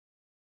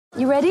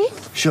You ready?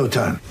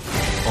 Showtime.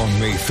 On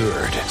May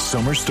 3rd,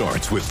 summer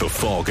starts with The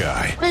Fall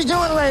Guy. Let's do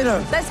it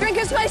later. Let's drink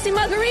a spicy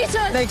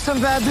margarita. Make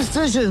some bad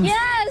decisions.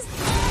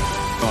 Yes!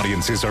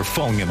 Audiences are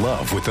falling in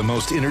love with the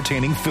most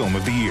entertaining film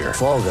of the year.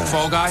 Fall Guy.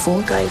 Fall Guy?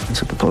 Fall Guy.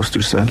 That's what the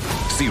poster said.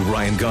 See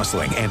Ryan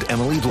Gosling and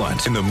Emily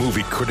Blunt in the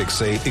movie critics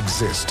say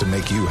exists to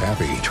make you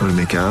happy. Trying to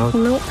make it out?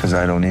 Nope. Because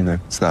I don't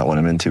either. It's not what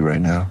I'm into right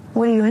now.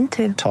 What are you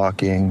into?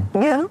 Talking.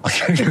 Yeah.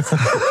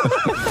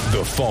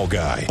 The Fall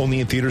Guy.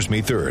 Only in theaters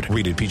May 3rd.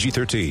 Rated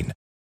PG-13.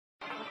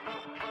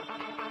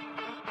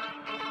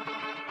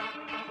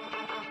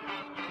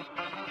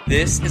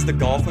 This is the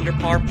Golf Under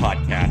Par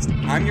podcast.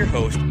 I'm your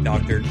host,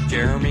 Dr.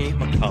 Jeremy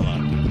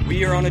McCullough.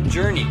 We are on a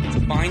journey to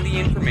find the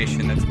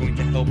information that's going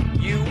to help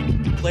you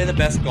play the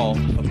best golf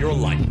of your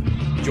life.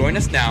 Join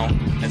us now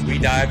as we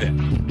dive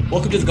in.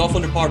 Welcome to the Golf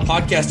Under Par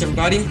podcast,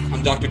 everybody.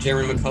 I'm Dr.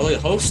 Jeremy McCullough, the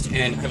host,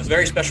 and I have a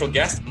very special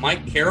guest,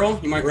 Mike Carroll.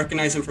 You might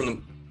recognize him from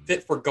the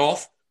Fit for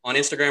Golf on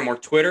Instagram or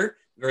Twitter.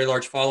 Very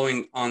large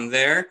following on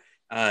there.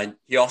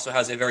 He also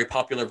has a very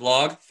popular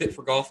blog,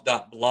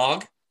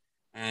 fitforgolf.blog,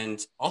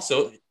 and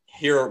also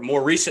here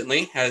more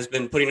recently has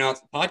been putting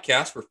out the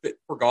podcast for Fit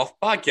for Golf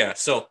podcast.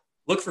 So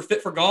look for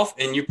Fit for Golf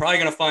and you're probably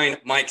going to find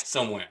Mike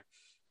somewhere.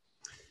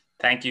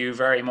 Thank you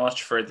very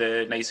much for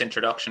the nice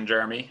introduction,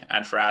 Jeremy,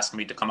 and for asking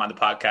me to come on the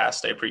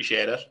podcast. I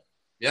appreciate it.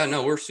 Yeah,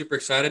 no, we're super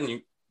excited.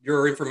 And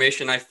your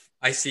information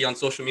I see on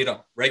social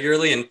media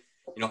regularly. And,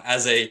 you know,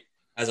 as a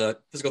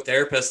physical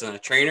therapist and a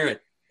trainer,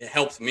 it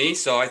helps me.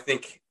 So I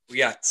think we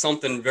got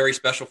something very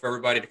special for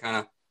everybody to kind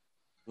of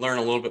learn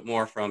a little bit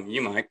more from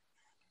you, Mike.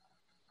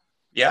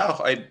 Yeah,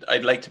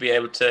 I'd like to be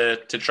able to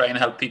try and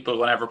help people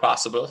whenever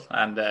possible.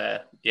 And I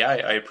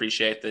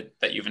appreciate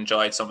that you've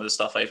enjoyed some of the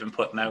stuff I've been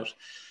putting out.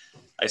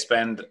 I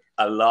spend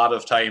a lot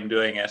of time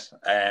doing it.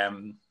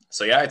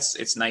 So yeah,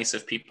 it's nice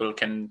if people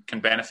can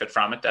benefit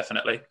from it,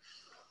 definitely.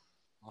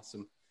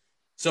 Awesome.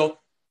 So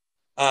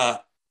I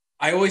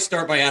always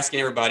start by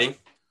asking everybody,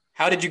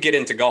 how did you get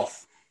into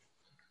golf?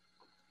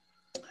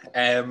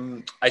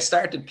 I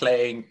started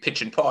playing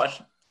pitch and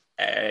putt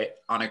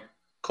on a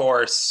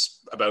course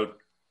about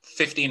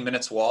 15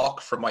 minutes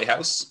walk from my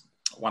house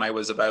when I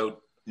was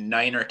about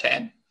 9 or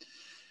 10.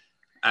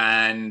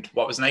 And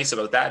what was nice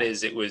about that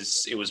is it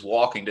was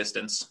walking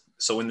distance.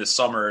 So in the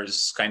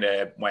summers, kind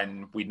of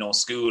when we'd no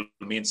school,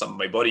 me and some of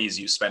my buddies,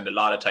 you spend a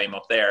lot of time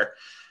up there.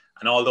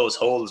 And all those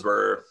holes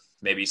were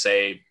maybe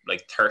say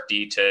like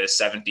 30 to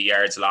 70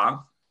 yards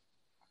long.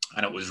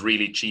 And it was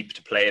really cheap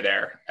to play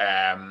there.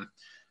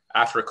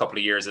 After a couple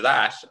of years of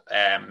that,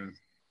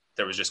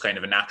 there was just kind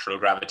of a natural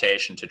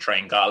gravitation to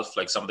trying golf.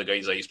 Like some of the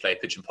guys I used to play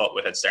pitch and putt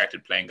with had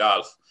started playing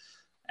golf.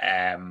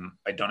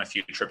 I'd done a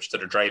few trips to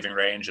the driving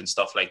range and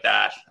stuff like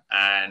that.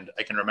 And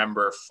I can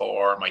remember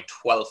for my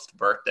 12th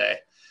birthday,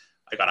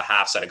 I got a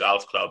half set of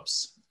golf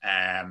clubs.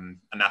 And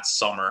that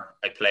summer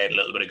I played a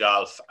little bit of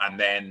golf. And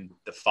then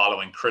the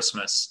following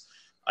Christmas,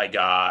 I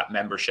got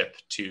membership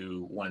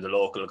to one of the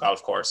local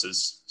golf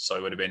courses. So I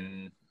would have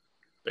been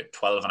about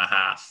 12 and a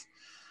half.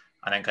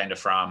 And then kind of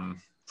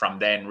from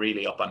then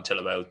really up until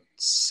about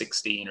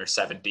 16 or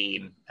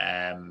 17,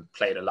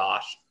 played a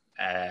lot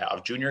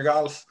of junior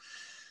golf.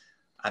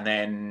 And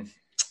then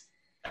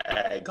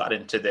got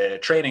into the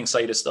training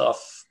side of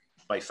stuff.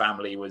 My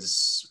family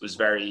was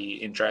very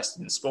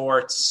interested in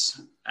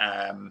sports.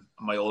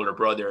 My older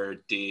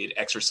brother did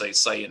exercise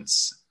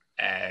science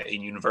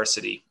in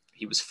university.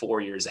 He was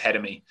 4 years ahead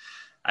of me.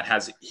 And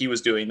as he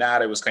was doing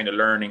that, I was kind of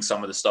learning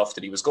some of the stuff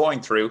that he was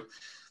going through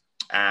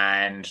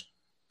and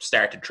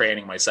started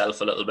training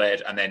myself a little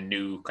bit, and then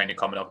knew kind of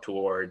coming up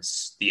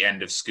towards the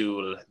end of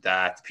school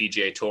that the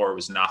PGA Tour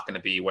was not going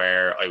to be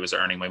where I was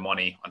earning my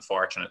money,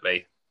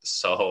 unfortunately.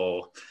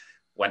 So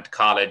went to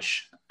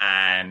college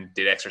and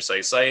did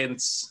exercise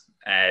science.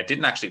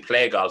 Didn't actually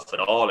play golf at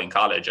all in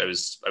college. I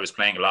was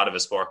playing a lot of a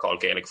sport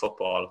called Gaelic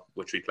football,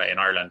 which we play in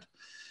Ireland.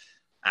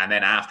 And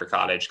then after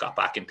college, got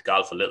back into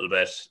golf a little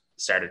bit,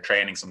 started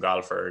training some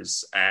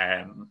golfers,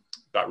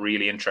 got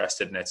really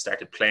interested in it,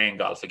 started playing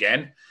golf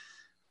again.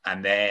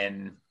 And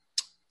then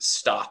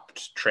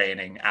stopped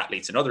training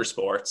athletes in other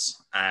sports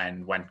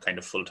and went kind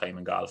of full-time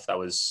in golf. That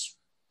was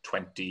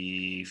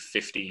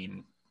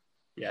 2015.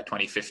 Yeah,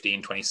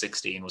 2015,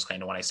 2016 was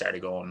kind of when I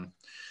started going,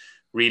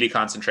 really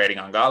concentrating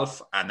on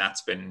golf. And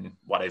that's been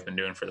what I've been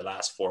doing for the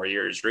last 4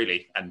 years,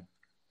 really. And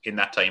in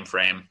that time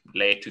frame,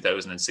 late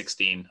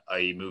 2016,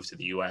 I moved to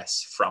the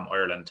US from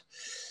Ireland.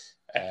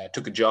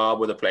 Took a job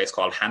with a place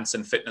called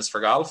Hanson Fitness for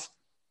Golf,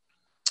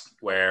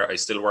 where I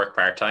still work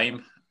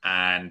part-time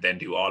and then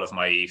do all of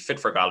my Fit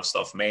for Golf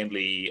stuff,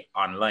 mainly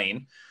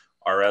online,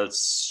 or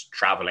else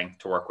traveling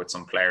to work with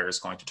some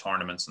players, going to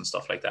tournaments and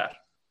stuff like that.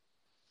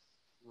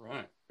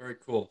 Right. Very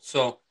cool.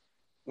 So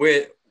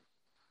with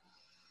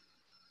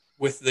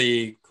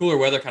the cooler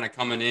weather kind of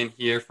coming in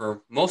here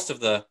for most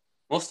of the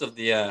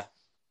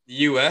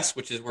US,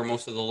 which is where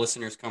most of the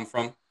listeners come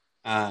from,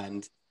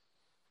 and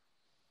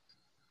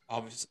I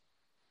was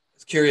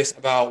curious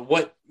about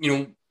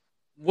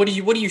where do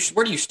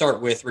you start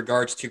with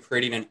regards to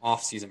creating an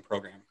off-season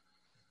program?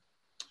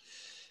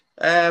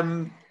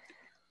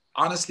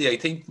 Honestly, I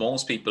think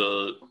most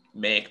people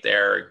make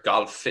their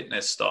golf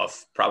fitness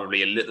stuff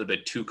probably a little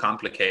bit too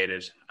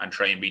complicated and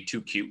try and be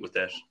too cute with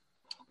it.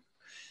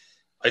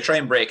 I try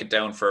and break it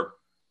down for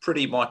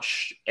pretty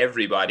much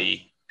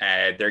everybody.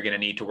 They're going to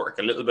need to work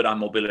a little bit on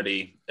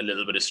mobility, a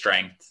little bit of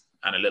strength,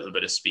 and a little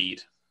bit of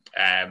speed.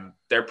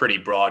 They're pretty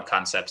broad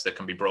concepts that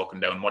can be broken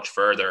down much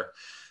further.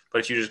 But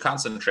if you just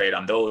concentrate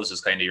on those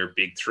as kind of your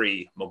big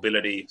three: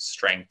 mobility,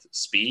 strength,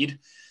 speed,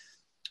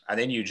 and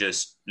then you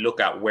just look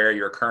at where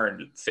your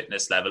current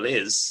fitness level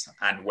is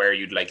and where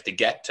you'd like to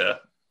get to,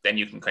 then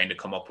you can kind of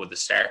come up with a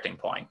starting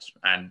point.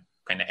 And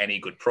kind of any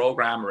good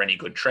program or any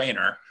good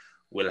trainer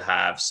will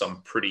have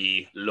some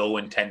pretty low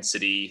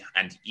intensity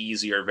and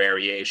easier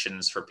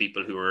variations for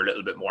people who are a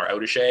little bit more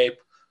out of shape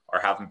or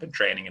haven't been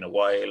training in a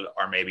while,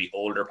 or maybe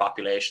older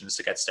populations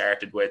to get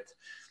started with.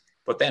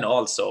 But then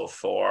also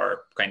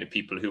for kind of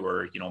people who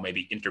are,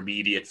 maybe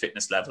intermediate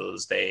fitness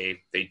levels, they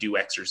do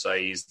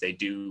exercise, they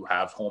do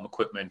have home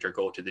equipment or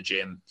go to the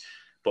gym,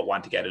 but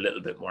want to get a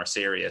little bit more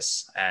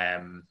serious.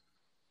 And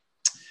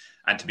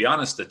to be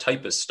honest, the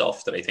type of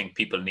stuff that I think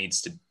people need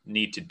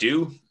to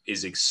do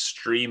is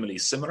extremely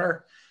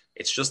similar.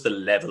 It's just the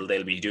level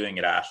they'll be doing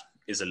it at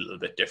is a little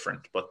bit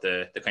different, but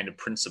the kind of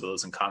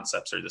principles and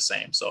concepts are the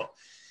same. So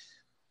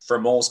for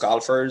most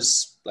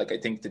golfers, like I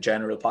think the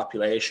general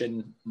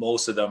population,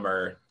 most of them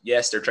are,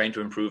 yes, they're trying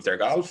to improve their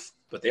golf,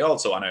 but they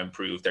also want to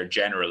improve their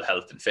general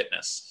health and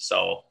fitness.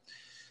 So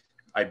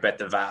I bet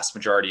the vast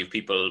majority of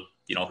people,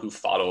 who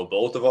follow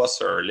both of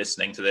us or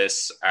listening to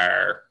this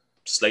are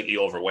slightly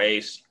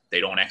overweight. They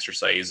don't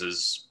exercise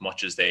as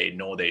much as they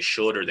know they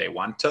should or they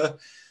want to.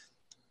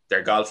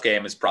 Their golf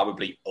game is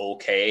probably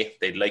okay.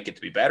 They'd like it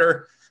to be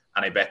better.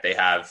 And I bet they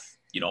have,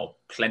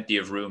 plenty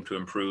of room to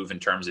improve in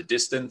terms of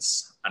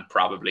distance, and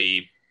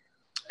probably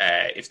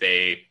if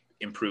they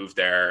improve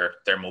their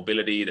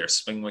mobility, their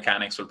swing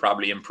mechanics will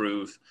probably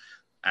improve,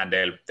 and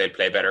they'll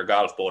play better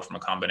golf, both from a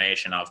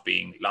combination of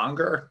being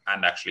longer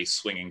and actually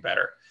swinging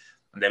better.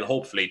 And they'll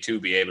hopefully too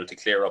be able to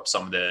clear up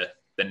some of the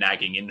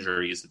nagging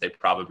injuries that they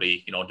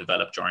probably,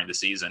 developed during the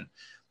season.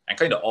 And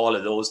kind of all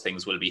of those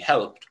things will be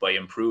helped by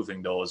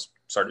improving those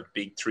sort of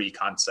big three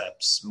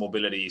concepts: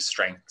 mobility,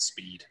 strength,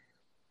 speed.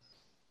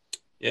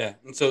 Yeah.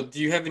 And so do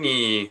you have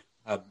any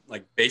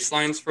like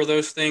baselines for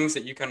those things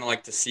that you kind of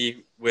like to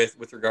see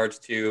with regards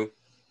to,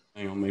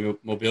 maybe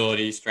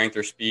mobility, strength,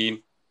 or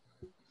speed?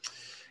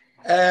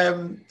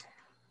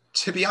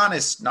 To be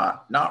honest,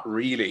 not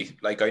really.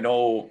 Like I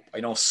know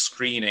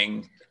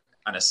screening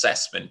and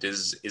assessment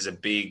is a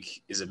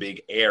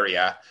big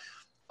area.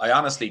 I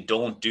honestly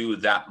don't do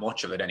that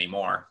much of it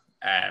anymore.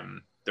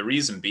 The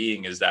reason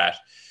being is that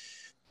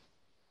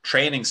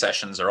training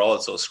sessions are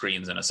also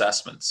screens and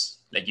assessments.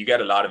 Like you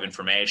get a lot of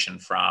information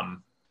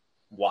from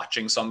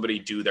watching somebody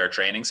do their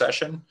training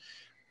session,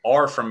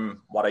 or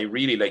from what I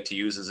really like to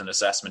use as an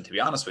assessment, to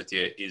be honest with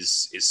you,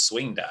 is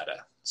swing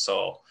data.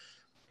 So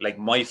like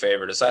my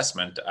favorite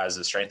assessment as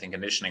a strength and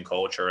conditioning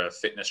coach or a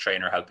fitness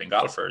trainer helping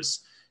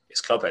golfers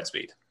is club head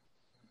speed.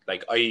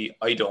 Like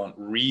I don't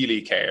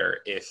really care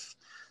if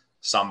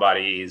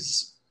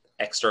somebody's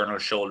external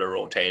shoulder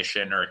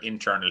rotation or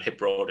internal hip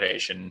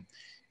rotation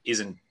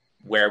isn't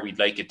where we'd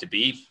like it to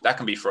be. That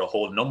can be for a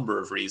whole number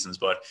of reasons,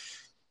 but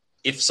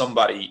if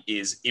somebody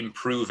is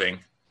improving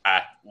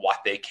at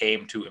what they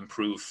came to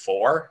improve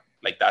for,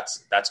 like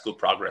that's good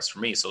progress for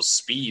me. So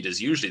speed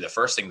is usually the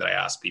first thing that I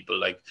ask people,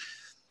 like,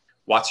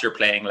 what's your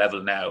playing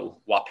level now?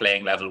 What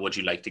playing level would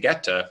you like to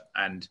get to?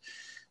 And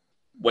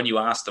when you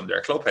ask them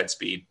their club head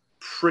speed,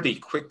 pretty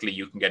quickly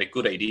you can get a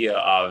good idea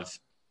of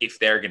if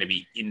they're going to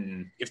be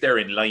if they're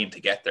in line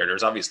to get there.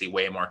 There's obviously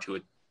way more to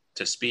it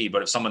to speed,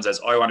 but if someone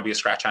says, I want to be a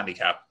scratch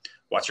handicap,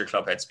 what's your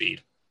club head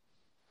speed?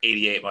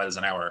 88 miles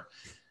an hour.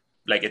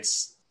 Like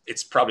it's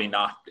going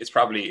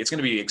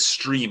to be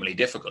extremely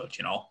difficult,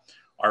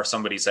 Or if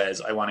somebody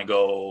says, I want to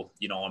go,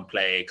 and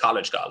play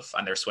college golf,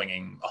 and they're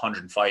swinging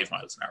 105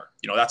 miles an hour,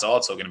 that's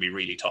also going to be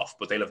really tough,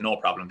 but they'll have no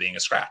problem being a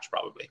scratch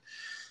probably.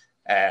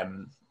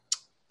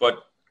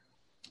 But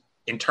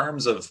in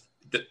terms of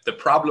the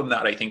problem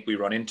that I think we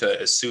run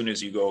into as soon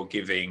as you go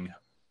giving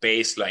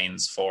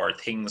baselines for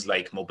things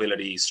like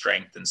mobility,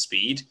 strength, and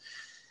speed,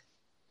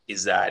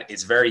 is that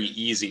it's very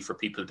easy for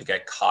people to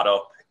get caught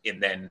up in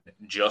then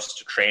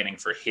just training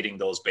for hitting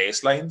those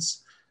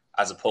baselines,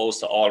 as opposed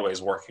to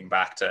always working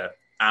back to,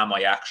 am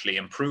I actually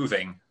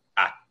improving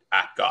at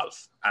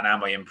golf? And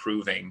am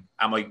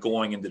I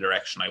going in the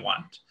direction I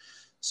want?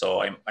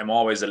 So I'm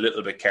always a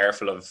little bit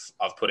careful of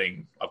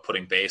putting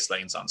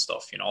baselines on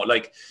stuff,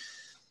 like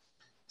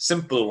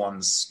simple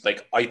ones.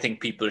 Like I think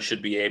people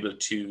should be able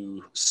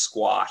to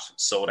squat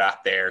so that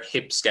their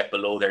hips get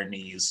below their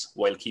knees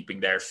while keeping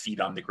their feet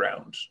on the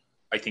ground.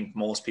 I think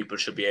most people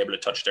should be able to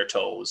touch their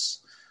toes.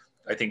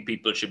 I think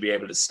people should be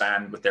able to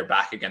stand with their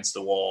back against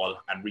the wall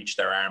and reach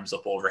their arms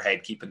up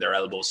overhead, keeping their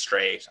elbows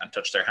straight, and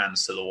touch their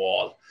hands to the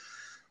wall.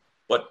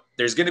 But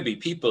there's going to be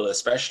people,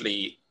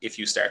 especially if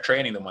you start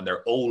training them when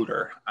they're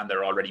older and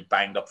they're already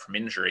banged up from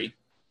injury,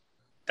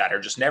 that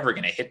are just never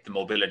going to hit the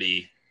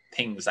mobility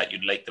things that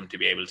you'd like them to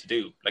be able to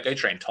do. Like I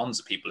train tons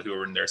of people who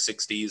are in their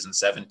 60s and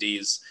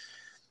 70s,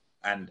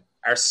 and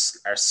our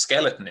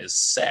skeleton is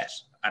set,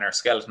 and our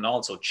skeleton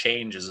also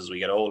changes as we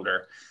get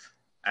older.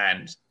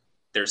 And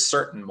there's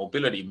certain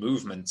mobility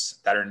movements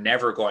that are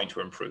never going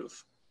to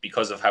improve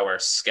because of how our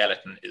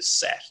skeleton is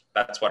set.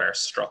 That's what our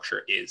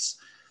structure is.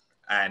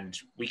 And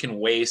we can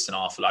waste an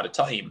awful lot of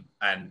time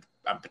and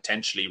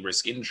potentially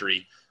risk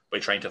injury by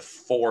trying to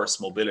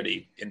force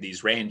mobility in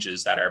these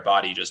ranges that our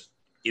body just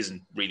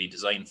isn't really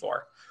designed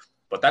for.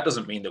 But that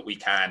doesn't mean that we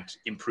can't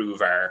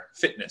improve our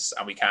fitness,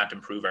 and we can't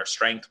improve our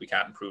strength, we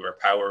can't improve our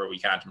power, we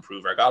can't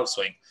improve our golf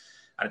swing.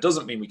 And it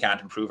doesn't mean we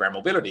can't improve our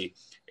mobility.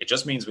 It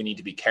just means we need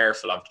to be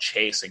careful of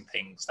chasing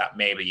things that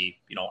maybe,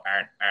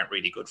 aren't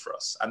really good for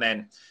us. And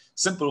then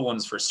simple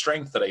ones for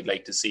strength that I'd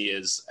like to see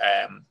is,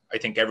 I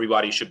think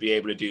everybody should be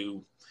able to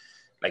do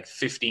like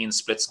 15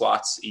 split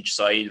squats each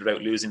side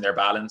without losing their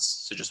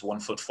balance. So just 1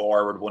 foot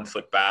forward, 1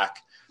 foot back,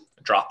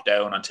 drop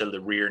down until the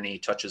rear knee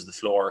touches the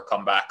floor,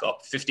 come back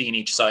up. 15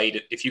 each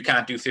side. If you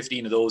can't do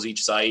 15 of those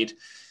each side,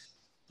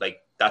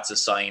 like that's a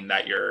sign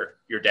that you're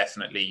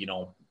definitely,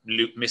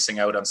 missing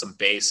out on some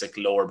basic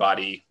lower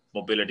body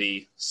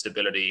mobility,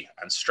 stability,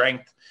 and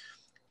strength.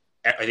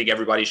 I think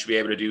everybody should be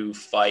able to do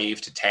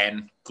 5 to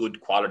 10 good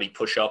quality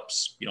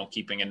push-ups,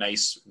 keeping a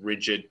nice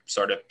rigid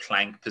sort of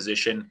plank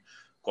position,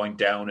 going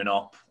down and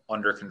up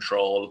under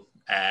control.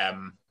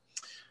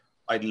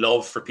 I'd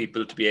love for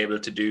people to be able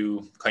to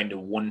do kind of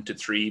 1 to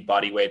 3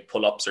 body weight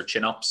pull-ups or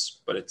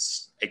chin-ups, but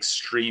it's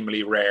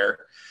extremely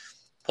rare.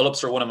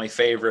 Pull-ups are one of my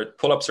favorite.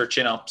 Pull-ups or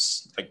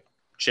chin-ups, like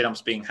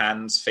chin-ups being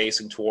hands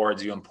facing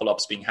towards you and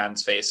pull-ups being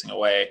hands facing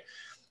away,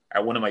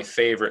 are one of my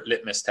favorite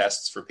litmus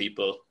tests for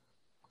people.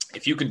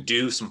 If you can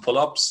do some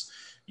pull-ups,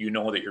 you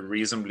know that you're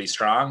reasonably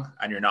strong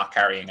and you're not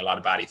carrying a lot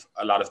of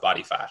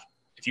body fat.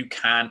 If you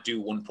can't do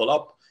one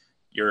pull-up,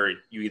 you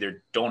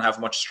either don't have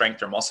much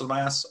strength or muscle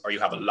mass, or you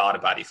have a lot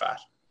of body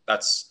fat.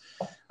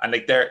 And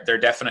like they're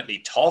definitely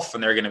tough,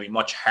 and they're going to be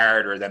much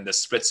harder than the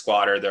split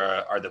squat or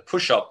the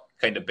push-up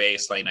kind of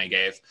baseline I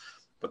gave.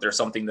 But they're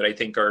something that I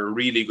think are a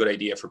really good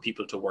idea for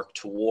people to work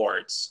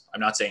towards.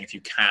 I'm not saying if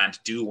you can't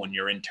do one,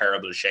 you're in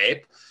terrible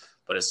shape,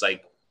 but it's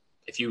like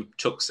if you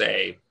took,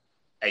 say,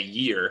 a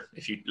year,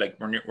 if you like,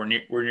 we're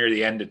near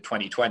the end of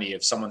 2020.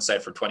 If someone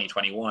said for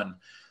 2021,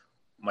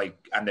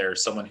 and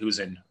there's someone who's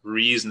in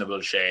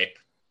reasonable shape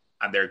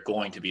and they're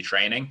going to be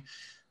training,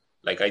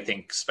 like I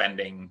think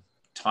spending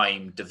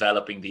time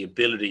developing the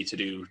ability to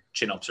do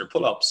chin-ups or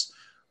pull-ups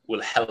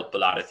will help a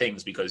lot of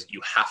things, because you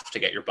have to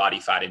get your body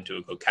fat into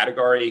a good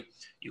category.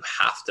 You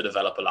have to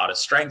develop a lot of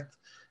strength,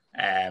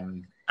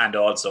 and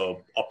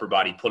also upper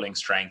body pulling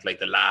strength, like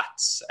the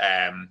lats,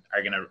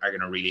 are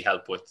gonna really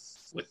help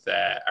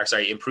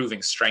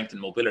improving strength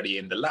and mobility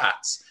in the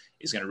lats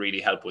is going to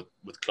really help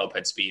with club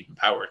head speed and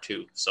power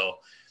too. So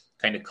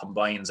kind of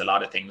combines a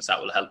lot of things that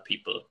will help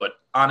people. But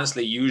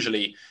honestly,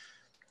 usually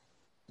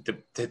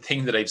the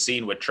thing that I've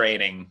seen with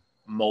training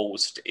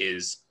most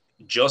is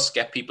just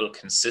get people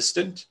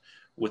consistent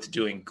with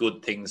doing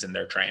good things in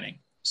their training.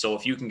 So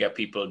if you can get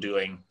people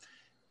doing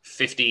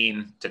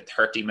 15 to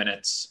 30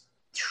 minutes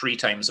 3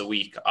 times a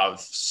week of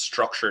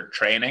structured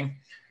training,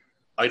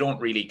 I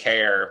don't really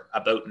care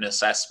about an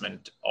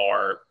assessment,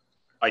 or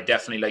I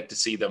definitely like to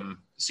see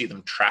them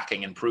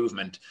tracking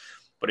improvement.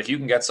 But if you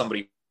can get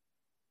somebody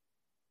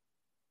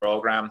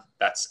program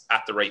that's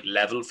at the right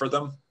level for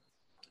them,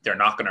 they're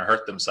not going to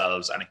hurt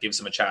themselves, and it gives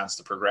them a chance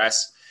to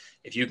progress.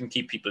 If you can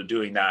keep people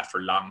doing that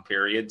for long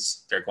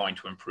periods, they're going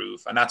to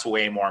improve. And that's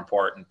way more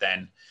important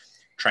than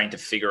trying to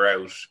figure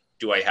out,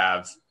 do I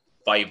have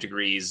 5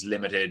 degrees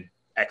limited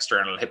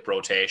external hip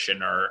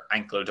rotation or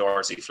ankle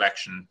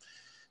dorsiflexion?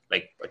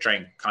 Like I try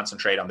and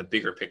concentrate on the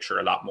bigger picture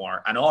a lot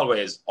more, and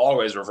always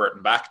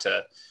reverting back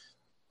to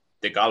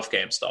the golf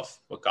game stuff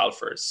with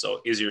golfers.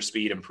 So is your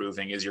speed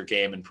improving? Is your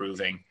game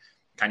improving?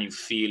 Can you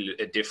feel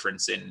a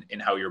difference in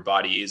how your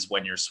body is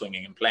when you're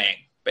swinging and playing,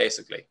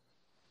 basically?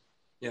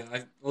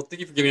 Yeah, well, thank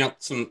you for giving out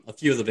a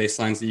few of the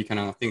baselines that you kind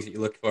of things that you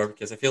look for,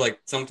 because I feel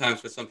like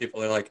sometimes with some people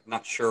they're like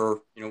not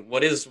sure,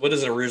 what is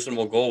a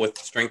reasonable goal with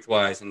strength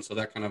wise, and so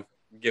that kind of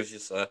gives you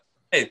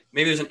hey,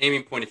 maybe there's an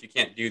aiming point if you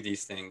can't do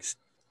these things,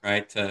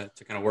 right? To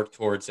kind of work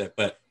towards it,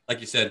 but like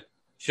you said,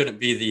 shouldn't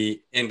be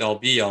the end all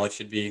be all. It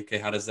should be, okay,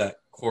 how does that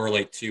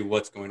correlate to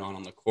what's going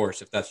on the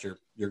course? If that's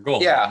your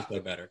goal, yeah, play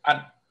better.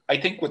 And I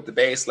think with the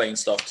baseline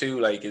stuff too,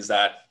 like, is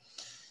that,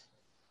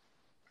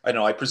 I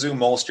know, I presume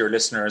most of your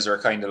listeners are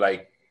kind of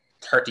like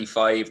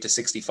 35 to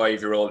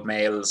 65-year-old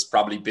males,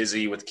 probably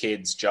busy with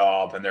kids'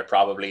 job, and they're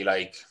probably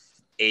like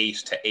 8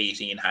 to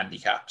 18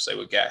 handicaps, I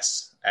would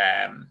guess.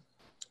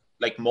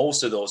 Like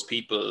most of those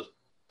people,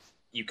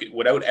 you could,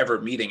 without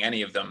ever meeting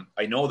any of them,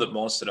 I know that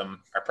most of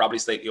them are probably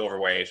slightly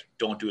overweight,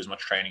 don't do as much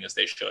training as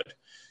they should.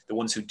 The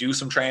ones who do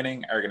some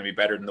training are going to be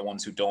better than the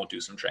ones who don't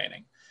do some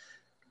training.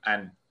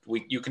 And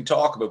you can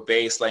talk about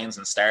baselines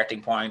and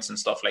starting points and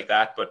stuff like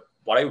that, but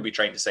what I would be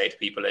trying to say to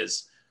people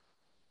is,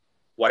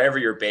 whatever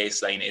your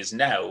baseline is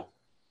now,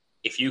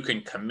 if you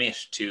can commit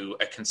to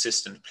a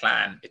consistent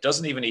plan, it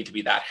doesn't even need to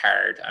be that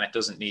hard and it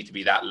doesn't need to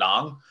be that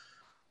long,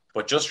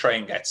 but just try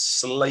and get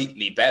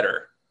slightly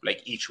better,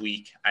 like each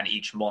week and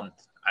each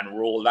month, and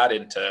roll that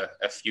into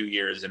a few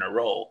years in a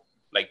row.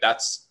 Like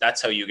that's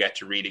how you get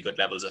to really good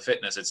levels of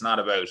fitness. It's not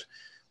about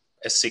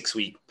a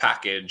 6-week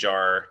package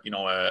or, you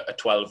know, a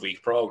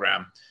 12-week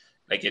program.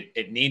 Like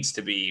it needs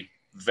to be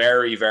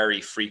very,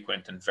 very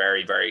frequent and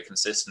very, very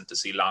consistent to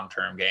see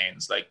long-term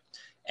gains. Like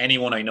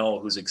anyone I know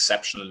who's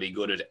exceptionally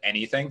good at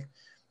anything,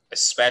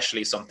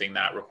 especially something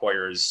that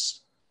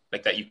requires,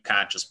 like, that you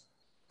can't just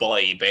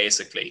buy,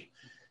 basically,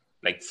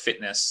 like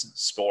fitness,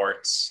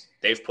 sports,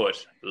 they've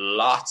put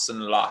lots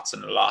and lots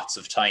and lots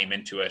of time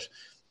into it.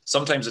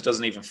 Sometimes it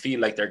doesn't even feel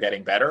like they're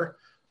getting better,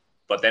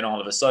 but then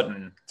all of a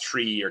sudden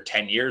 3 or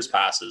 10 years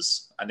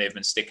passes and they've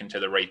been sticking to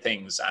the right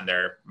things and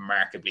they're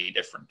markedly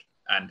different.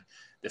 And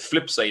the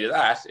flip side of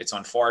that, it's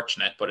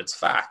unfortunate, but it's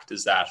fact,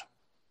 is that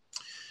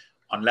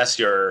unless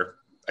you're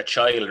a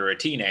child or a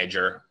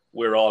teenager,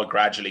 we're all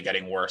gradually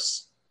getting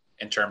worse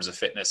in terms of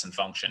fitness and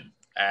function.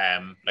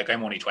 Like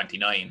I'm only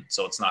 29,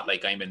 so it's not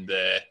like I'm in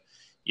the,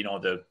 you know,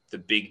 the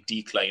big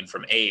decline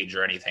from age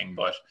or anything,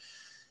 but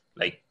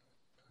like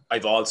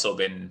I've also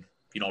been,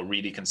 you know,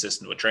 really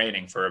consistent with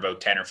training for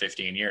about 10 or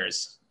 15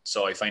 years.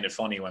 So I find it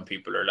funny when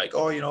people are like,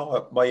 oh, you know,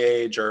 at my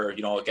age, or,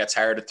 you know, it gets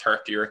hard at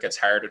 30 or it gets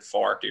hard at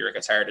 40 or it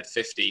gets hard at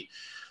 50.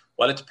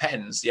 Well, it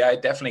depends. Yeah,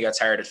 it definitely gets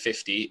hard at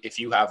 50 if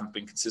you haven't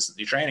been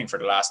consistently training for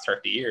the last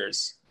 30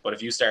 years. But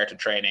if you started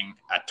training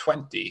at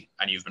 20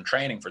 and you've been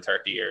training for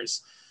 30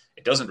 years,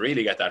 it doesn't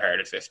really get that hard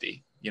at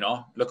 50. You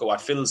know, look at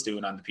what Phil's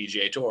doing on the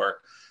PGA Tour.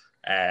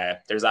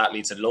 There's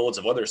athletes in loads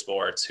of other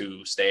sports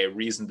who stay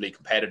reasonably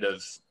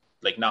competitive,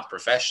 like not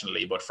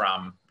professionally, but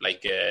from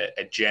like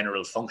a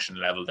general function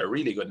level, they're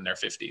really good in their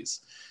 50s.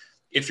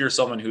 If you're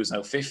someone who's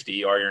now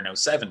 50 or you're now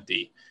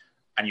 70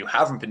 and you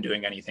haven't been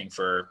doing anything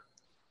for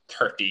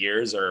 30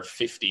 years or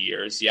 50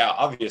 years, yeah,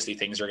 obviously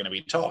things are going to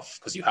be tough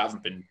because you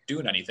haven't been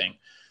doing anything.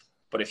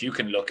 But if you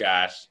can look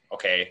at,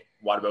 okay,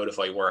 what about if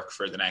I work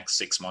for the next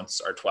 6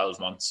 months or 12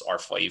 months or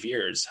 5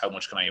 years? How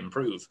much can I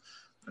improve?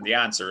 And the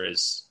answer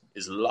is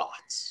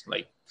lots.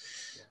 Like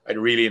I had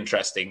a really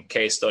interesting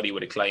case study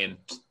with a client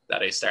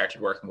that I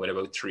started working with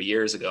about 3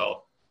 years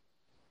ago.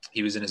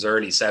 He was in his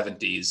early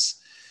 70s.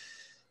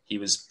 He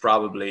was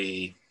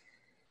probably,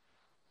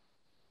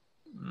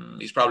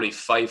 he's probably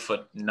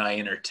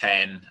 5'9" or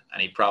 10,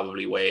 and he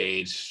probably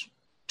weighed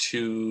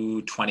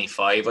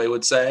 225, I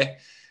would say.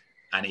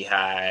 And he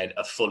had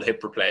a full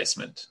hip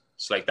replacement.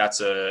 So like that's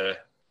a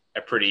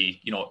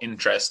pretty, you know,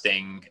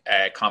 interesting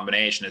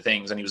combination of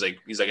things. And he's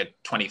like a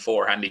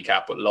 24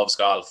 handicap, but loves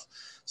golf.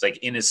 It's like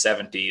in his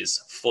 70s,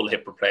 full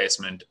hip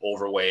replacement,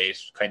 overweight,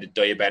 kind of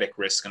diabetic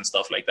risk and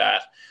stuff like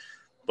that.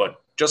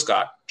 But just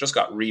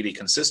got really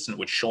consistent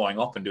with showing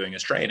up and doing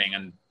his training.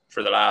 And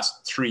for the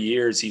last 3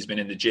 years, he's been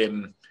in the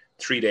gym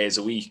 3 days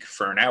a week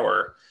for an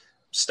hour.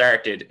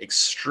 Started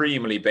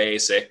extremely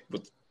basic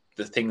with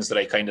the things that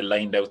I kind of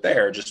lined out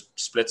there, just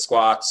split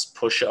squats,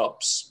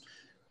 push-ups,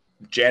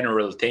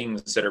 general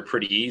things that are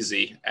pretty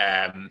easy.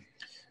 And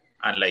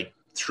like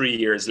 3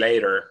 years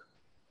later,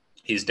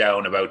 he's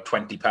down about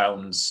 20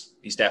 pounds.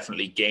 He's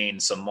definitely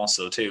gained some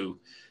muscle too.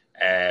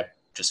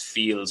 Just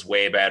feels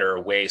way better,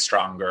 way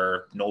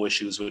stronger, no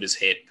issues with his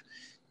hip.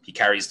 He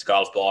carries the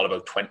golf ball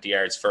about 20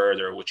 yards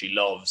further, which he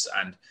loves.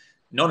 And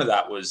none of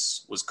that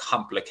was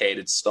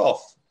complicated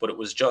stuff, but it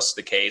was just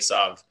the case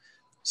of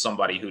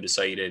somebody who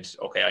decided,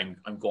 okay,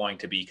 I'm going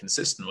to be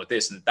consistent with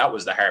this. And that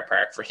was the hard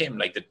part for him.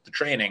 Like the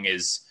training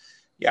is,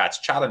 yeah, it's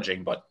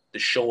challenging, but the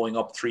showing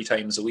up 3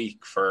 times a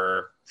week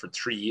for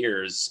 3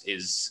 years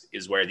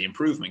is where the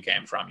improvement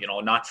came from, you know,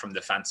 not from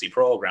the fancy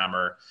program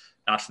or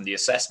not from the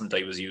assessment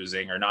I was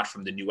using or not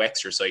from the new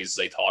exercises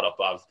I thought up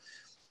of.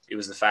 It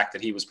was the fact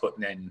that he was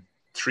putting in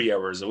 3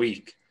 hours a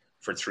week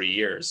for 3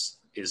 years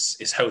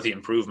is how the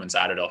improvements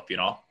added up, you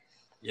know?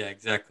 Yeah,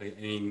 exactly.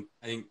 I mean,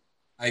 I think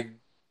I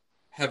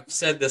have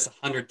said this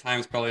 100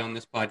 times probably on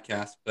this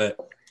podcast, but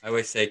I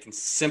always say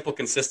simple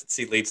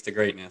consistency leads to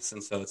greatness.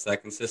 And so it's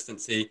that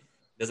consistency.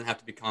 It doesn't have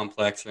to be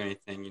complex or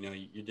anything. You know,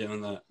 you're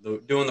doing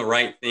the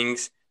right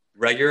things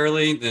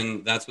regularly,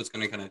 then that's what's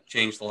going to kind of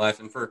change the life.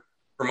 And for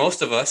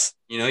most of us,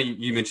 you know,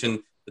 you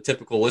mentioned the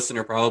typical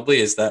listener probably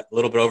is that a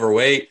little bit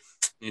overweight,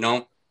 you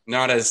know,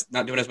 not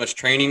doing as much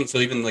training. So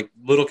even like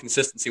little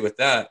consistency with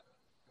that,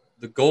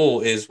 the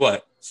goal is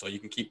what? So you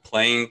can keep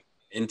playing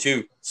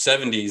into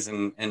 70s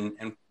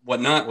and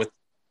whatnot with,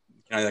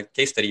 you know, that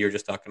case study you were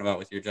just talking about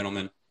with your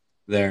gentleman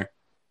there.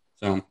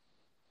 So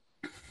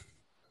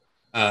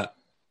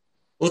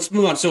let's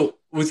move on. So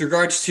with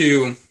regards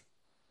to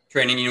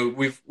training, you know,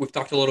 we've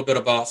talked a little bit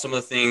about some of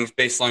the things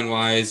baseline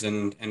wise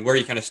and where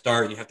you kind of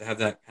start. You have to have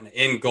that kind of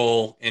end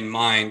goal in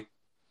mind.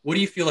 What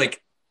do you feel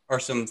like are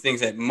some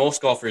things that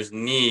most golfers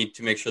need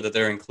to make sure that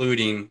they're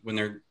including when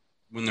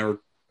they're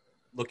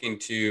looking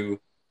to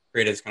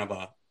create as kind of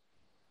a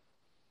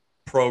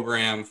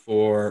program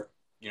for,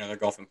 you know, their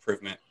golf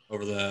improvement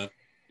over the,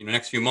 you know,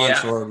 next few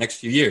months or next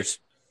few years?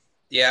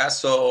 Yeah.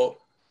 So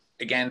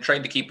again,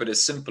 tried to keep it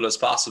as simple as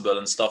possible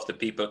and stuff that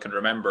people can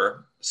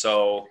remember.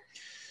 So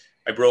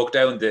I broke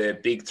down the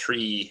big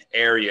 3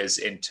 areas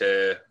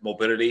into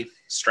mobility,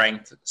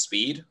 strength,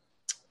 speed.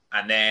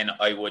 And then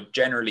I would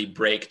generally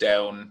break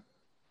down,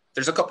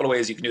 there's a couple of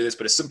ways you can do this,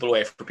 but a simple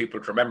way for people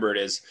to remember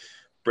it is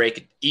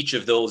break each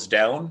of those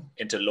down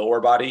into lower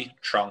body,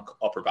 trunk,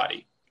 upper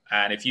body.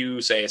 And if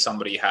you say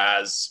somebody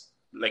has,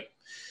 like,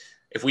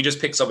 if we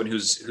just pick someone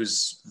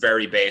who's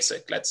very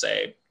basic, let's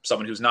say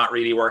someone who's not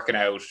really working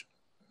out,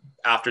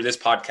 after this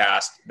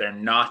podcast, they're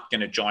not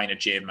going to join a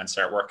gym and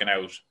start working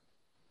out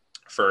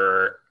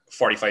for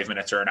 45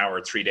 minutes or an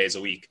hour, 3 days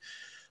a week.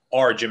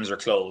 Or gyms are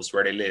closed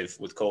where they live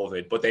with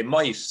COVID, but they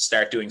might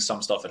start doing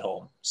some stuff at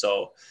home.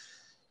 So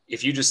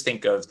if you just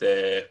think of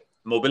the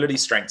mobility,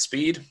 strength,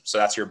 speed, so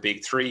that's your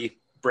big 3,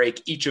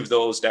 break each of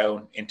those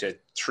down into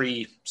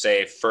 3,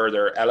 say,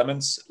 further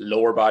elements: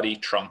 lower body,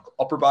 trunk,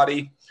 upper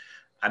body.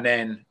 And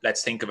then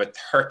let's think of a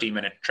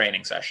 30-minute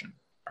training session.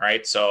 All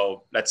right.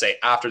 So let's say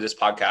after this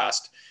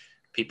podcast,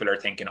 people are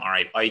thinking, all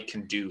right, I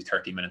can do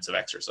 30 minutes of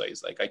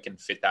exercise. Like, I can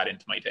fit that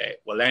into my day.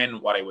 Well,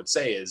 then what I would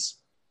say is,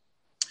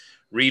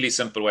 really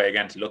simple way,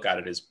 again, to look at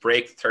it is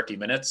break 30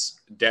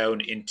 minutes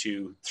down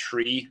into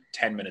 3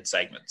 10-minute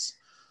segments.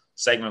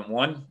 Segment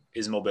 1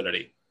 is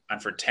mobility.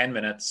 And for 10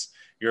 minutes,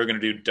 you're going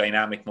to do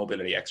dynamic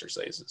mobility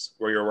exercises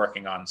where you're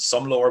working on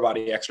some lower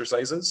body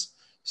exercises,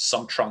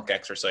 some trunk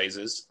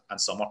exercises, and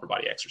some upper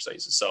body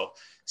exercises. So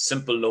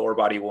simple lower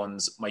body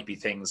ones might be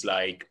things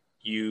like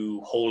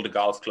you hold a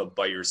golf club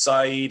by your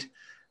side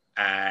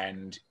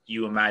and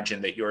you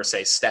imagine that you're,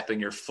 say, stepping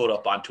your foot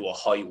up onto a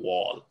high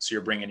wall. So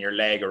you're bringing your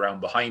leg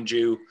around behind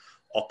you,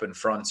 up in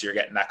front. So you're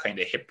getting that kind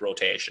of hip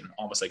rotation,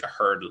 almost like a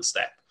hurdle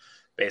step.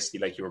 Basically,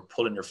 like you were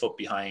pulling your foot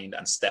behind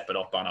and stepping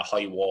up on a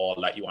high wall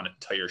that you want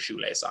to tie your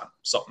shoelace on,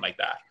 something like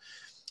that.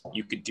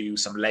 You could do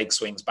some leg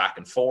swings back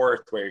and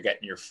forth where you're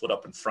getting your foot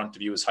up in front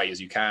of you as high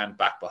as you can,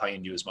 back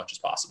behind you as much as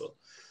possible.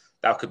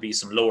 That could be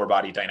some lower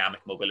body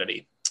dynamic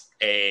mobility.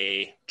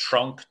 A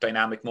trunk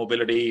dynamic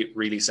mobility,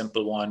 really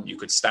simple one. You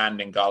could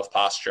stand in golf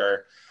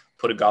posture,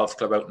 put a golf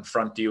club out in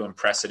front of you and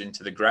press it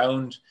into the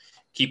ground.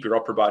 Keep your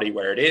upper body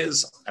where it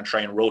is and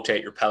try and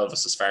rotate your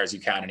pelvis as far as you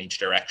can in each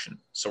direction.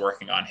 So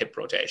working on hip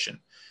rotation.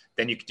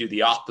 Then you could do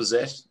the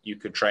opposite. You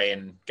could try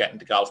and get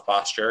into golf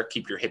posture,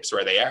 keep your hips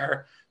where they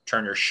are,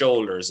 turn your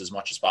shoulders as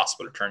much as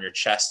possible, or turn your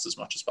chest as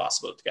much as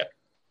possible to get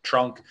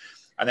trunk.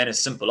 And then a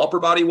simple upper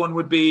body one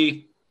would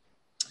be,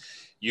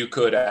 you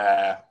could,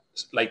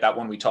 like that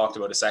one we talked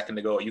about a second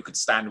ago, you could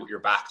stand with your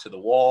back to the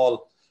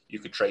wall. You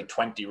could try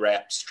 20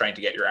 reps trying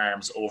to get your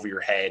arms over your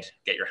head,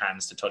 get your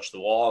hands to touch the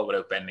wall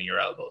without bending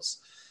your elbows.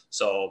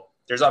 So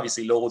there's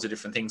obviously loads of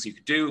different things you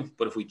could do,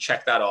 but if we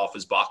check that off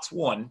as box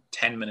 1,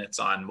 10 minutes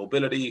on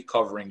mobility,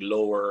 covering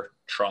lower,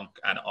 trunk,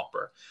 and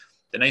upper.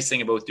 The nice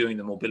thing about doing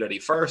the mobility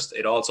first,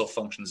 it also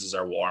functions as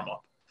our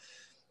warm-up.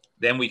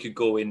 Then we could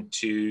go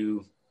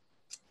into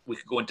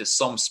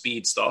some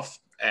speed stuff.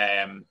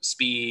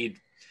 Speed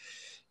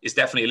is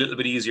definitely a little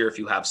bit easier if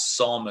you have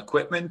some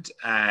equipment,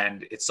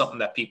 and it's something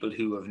that people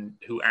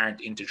who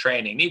aren't into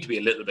training need to be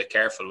a little bit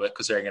careful with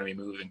because they're going to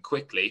be moving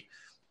quickly.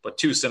 But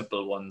 2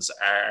 simple ones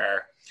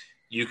are,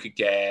 you could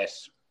get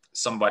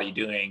somebody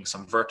doing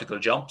some vertical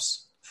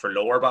jumps for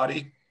lower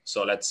body.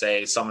 So let's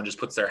say someone just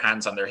puts their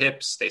hands on their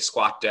hips, they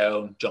squat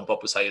down, jump up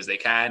as high as they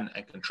can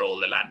and control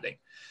the landing.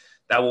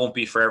 That won't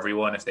be for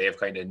everyone if they have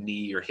kind of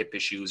knee or hip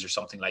issues or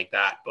something like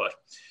that. But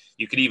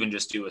you could even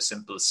just do a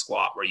simple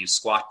squat where you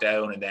squat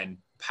down and then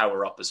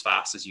power up as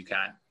fast as you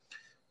can.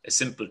 A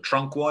simple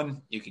trunk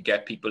one, you could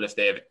get people if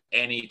they have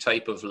any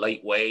type of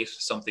light weight,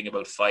 something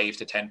about 5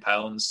 to 10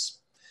 pounds.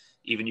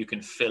 Even you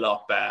can fill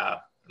up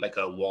like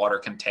a water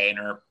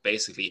container,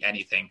 basically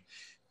anything.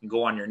 You can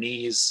go on your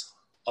knees,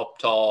 up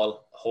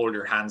tall, hold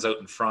your hands out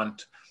in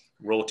front,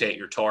 rotate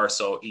your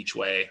torso each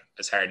way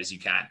as hard as you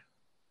can.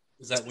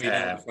 Is that what you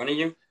have in front of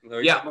you?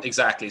 Yeah,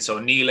 exactly. So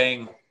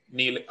kneeling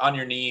on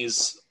your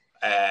knees,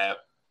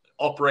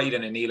 upright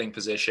in a kneeling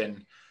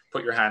position,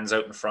 put your hands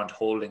out in front,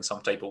 holding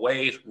some type of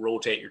weight,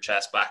 rotate your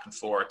chest back and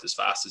forth as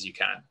fast as you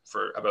can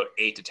for about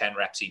 8 to 10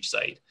 reps each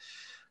side.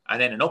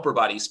 And then an upper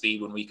body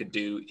speed one we could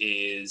do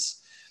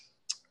is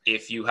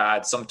if you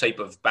had some type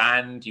of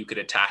band, you could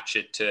attach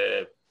it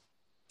to,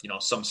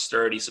 some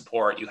sturdy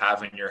support you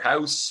have in your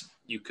house.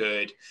 You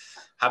could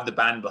have the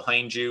band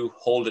behind you,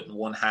 hold it in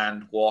one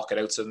hand, walk it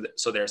out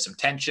so there's some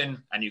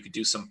tension, and you could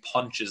do some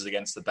punches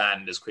against the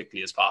band as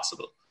quickly as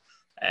possible.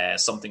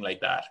 Something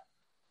like that.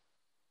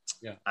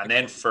 Yeah. And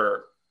then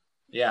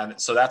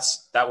so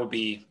that would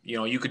be,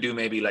 you could do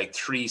maybe like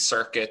 3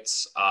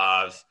 circuits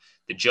of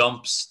the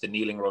jumps, the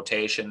kneeling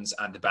rotations,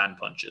 and the band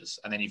punches.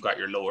 And then you've got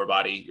your lower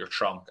body, your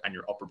trunk, and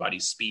your upper body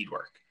speed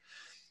work.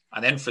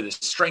 And then for the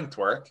strength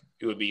work,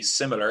 it would be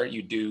similar.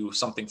 You do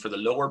something for the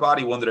lower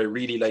body. One that I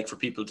really like for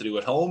people to do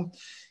at home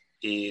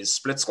is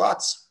split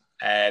squats.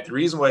 The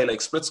reason why I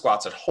like split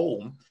squats at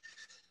home,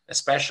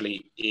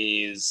 especially,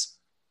 is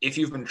if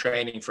you've been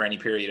training for any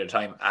period of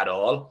time at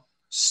all,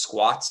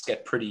 squats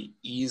get pretty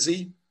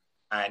easy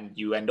and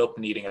you end up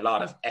needing a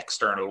lot of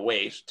external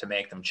weight to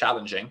make them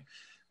challenging.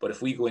 But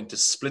if we go into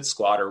split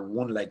squat or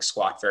one leg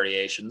squat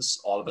variations,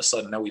 all of a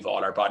sudden now we've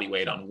all our body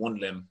weight on one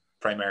limb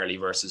primarily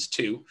versus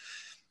two.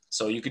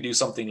 So you could do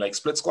something like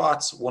split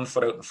squats, 1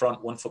 foot out in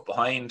front, 1 foot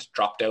behind,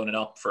 drop down and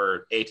up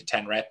for 8 to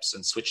 10 reps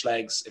and switch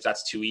legs. If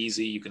that's too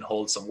easy, you can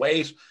hold some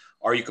weight,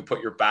 or you could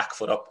put your back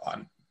foot up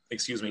on,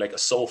 like a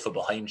sofa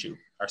behind you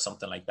or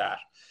something like that.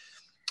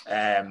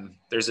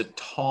 There's a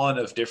ton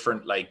of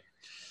different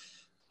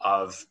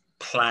of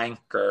plank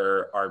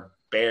or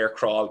bear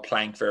crawl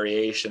plank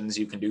variations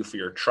you can do for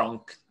your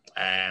trunk.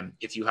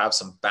 If you have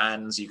some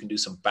bands, you can do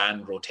some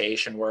band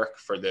rotation work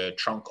for the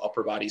trunk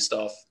upper body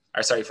stuff,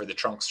 for the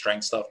trunk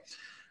strength stuff.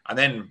 And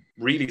then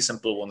really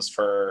simple ones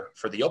for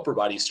the upper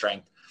body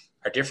strength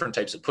are different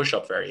types of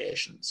push-up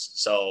variations.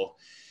 So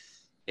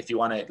if you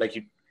want to,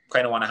 you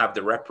kind of want to have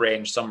the rep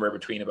range somewhere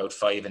between about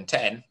 5 and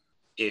 10.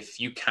 If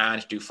you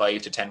can't do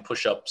 5 to 10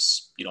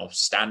 push-ups,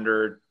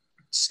 standard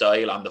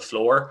style on the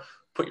floor,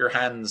 put your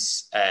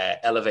hands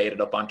elevated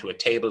up onto a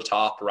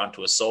tabletop or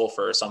onto a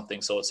sofa or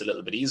something, so it's a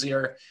little bit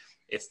easier.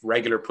 If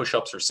regular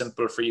push-ups are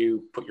simple for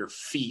you, put your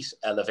feet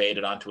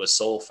elevated onto a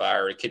sofa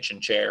or a kitchen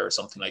chair or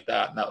something like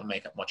that, and that will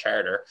make it much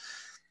harder.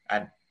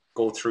 And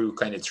go through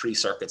kind of 3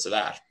 circuits of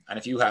that. And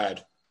if you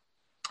had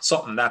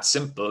something that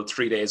simple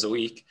 3 days a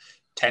week,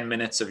 10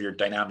 minutes of your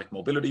dynamic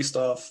mobility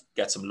stuff,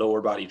 get some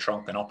lower body,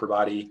 trunk and upper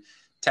body,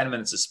 10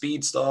 minutes of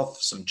speed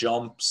stuff, some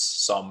jumps,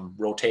 some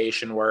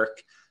rotation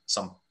work,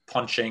 some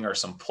punching or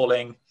some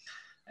pulling,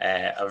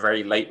 a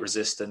very light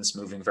resistance,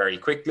 moving very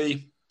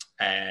quickly.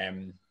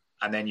 And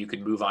then you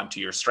can move on to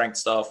your strength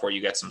stuff where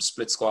you get some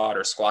split squat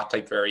or squat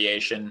type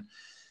variation,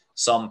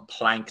 some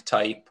plank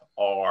type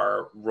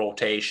or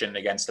rotation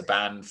against the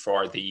band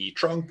for the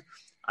trunk,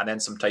 and then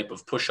some type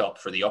of push up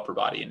for the upper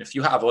body. And if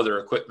you have other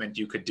equipment,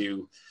 you could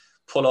do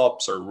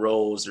pull-ups or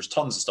rows. There's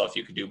tons of stuff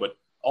you could do, but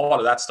all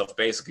of that stuff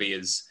basically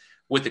is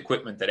with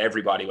equipment that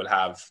everybody will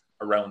have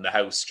around the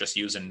house, just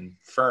using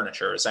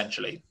furniture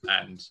essentially.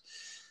 And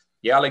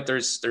yeah,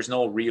 there's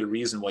no real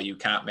reason why you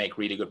can't make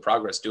really good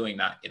progress doing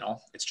that.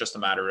 It's just a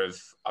matter of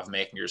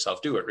making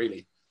yourself do it,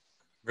 really.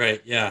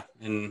 Right. Yeah.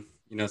 And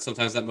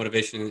sometimes that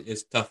motivation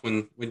is tough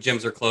when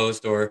gyms are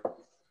closed or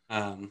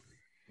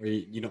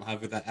you don't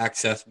have that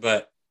access,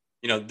 but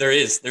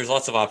there's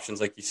lots of options,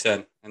 like you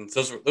said, and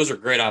those are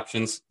great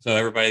options. So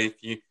everybody,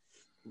 if you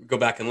go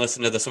back and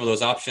listen to some of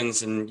those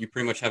options, and you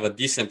pretty much have a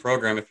decent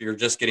program if you're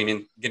just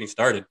getting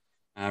started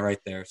right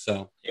there.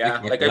 So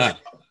yeah,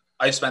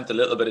 I've spent a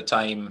little bit of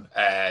time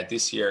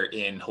this year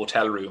in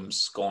hotel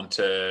rooms going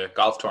to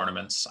golf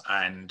tournaments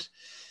and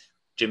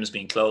gyms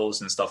being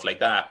closed and stuff like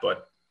that.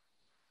 But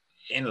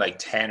in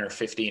 10 or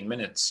 15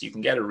 minutes, you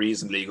can get a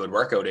reasonably good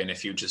workout in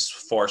if you just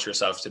force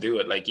yourself to do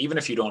it. Even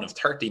if you don't have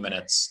 30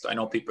 minutes, I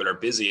know people are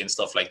busy and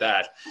stuff like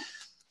that.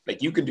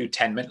 You can do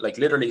 10 minutes,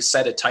 literally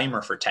set a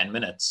timer for 10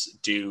 minutes,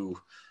 do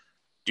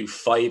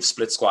 5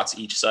 split squats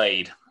each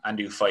side and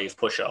do 5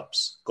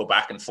 push-ups, go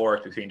back and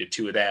forth between the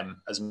 2 of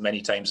them as many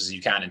times as you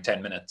can in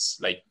 10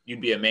 minutes. You'd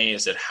be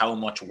amazed at how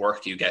much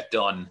work you get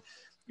done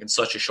in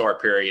such a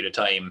short period of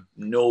time.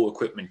 No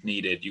equipment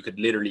needed. You could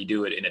literally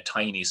do it in a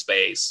tiny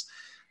space.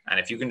 And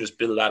if you can just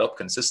build that up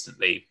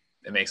consistently,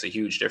 it makes a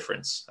huge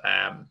difference.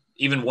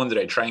 Even one that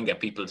I try and get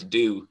people to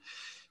do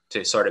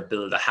to sort of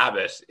build a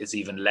habit is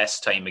even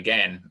less time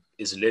again,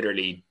 is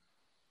literally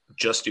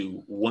just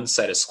do 1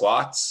 set of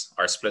squats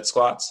or split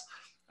squats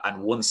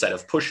and 1 set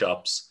of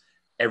push-ups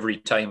every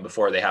time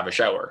before they have a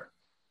shower.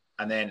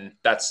 And then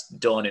that's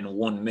done in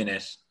 1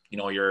 minute.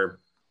 You're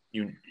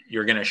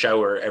going to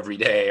shower every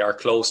day or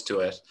close to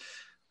it,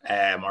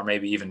 or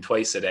maybe even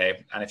twice a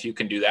day. And if you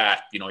can do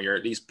that, you're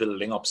at least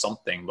building up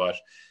something, but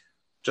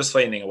just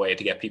finding a way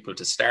to get people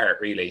to start,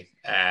 really.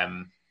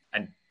 And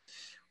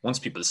once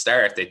people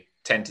start, they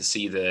tend to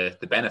see the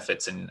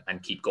benefits and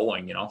keep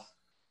going,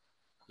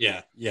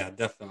 Yeah,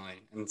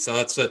 definitely. And so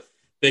that's the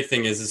big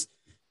thing is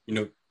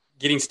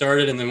getting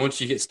started. And then once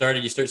you get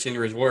started, you start seeing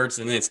the rewards,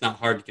 and then it's not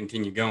hard to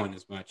continue going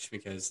as much,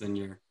 because then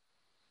you're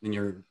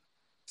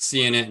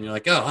seeing it and you're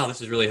like, oh, wow,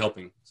 this is really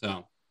helping.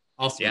 So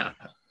awesome. Yeah,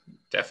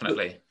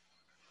 definitely.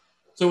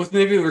 So with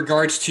maybe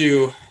regards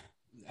to,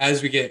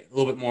 as we get a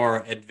little bit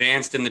more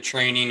advanced in the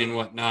training and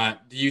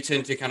whatnot, do you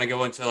tend to kind of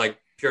go into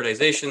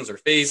periodizations or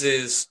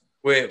phases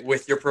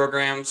with your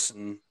programs?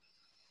 And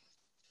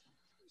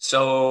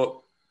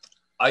so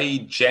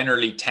I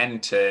generally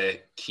tend to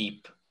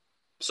keep,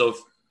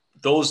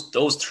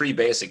 those 3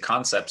 basic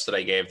concepts that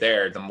I gave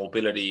there, the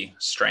mobility,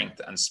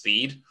 strength, and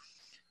speed,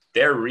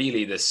 they're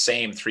really the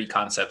same 3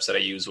 concepts that I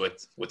use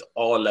with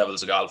all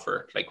levels of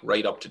golfer,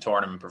 right up to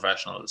tournament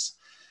professionals.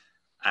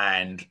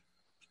 And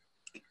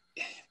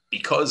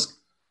because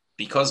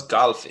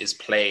golf is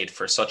played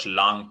for such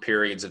long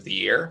periods of the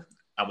year,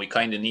 and we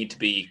kind of need to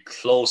be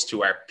close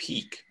to our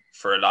peak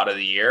for a lot of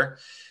the year,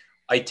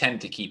 I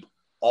tend to keep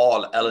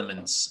all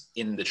elements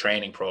in the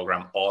training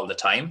program all the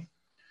time,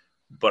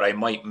 but I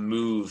might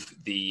move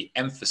the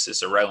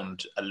emphasis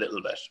around a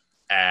little bit.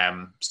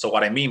 So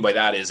what I mean by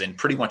that is, in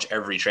pretty much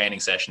every training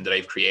session that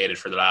I've created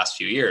for the last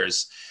few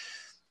years,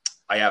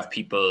 I have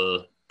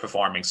people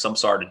performing some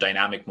sort of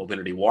dynamic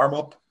mobility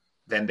warm-up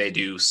then they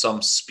do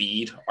some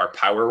speed or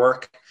power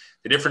work.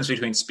 The difference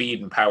between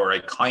speed and power, I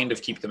kind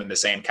of keep them in the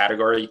same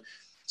category.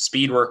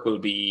 Speed work will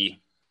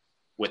be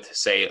with,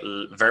 say,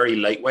 very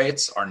light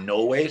weights or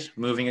no weight,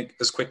 moving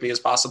as quickly as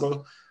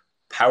possible.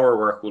 Power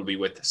work will be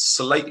with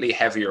slightly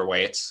heavier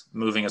weights,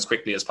 moving as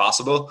quickly as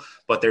possible,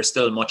 but they're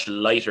still much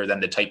lighter than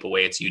the type of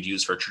weights you'd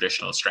use for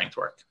traditional strength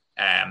work.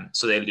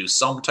 So they'll do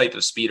some type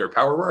of speed or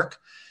power work,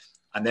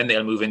 and then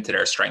they'll move into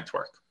their strength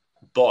work.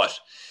 But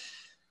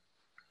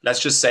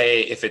let's just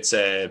say if it's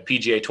a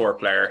PGA Tour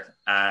player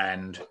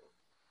and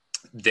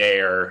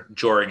they're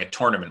during a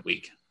tournament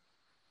week,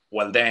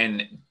 well,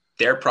 then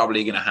they're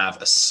probably going to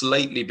have a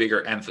slightly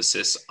bigger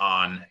emphasis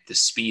on the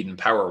speed and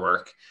power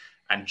work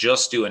and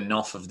just do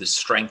enough of the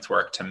strength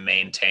work to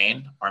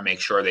maintain or make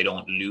sure they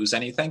don't lose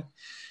anything,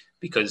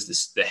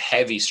 because the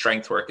heavy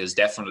strength work is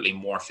definitely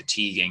more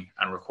fatiguing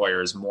and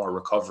requires more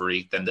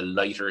recovery than the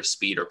lighter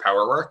speed or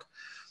power work.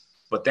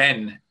 But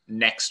then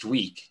next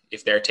week,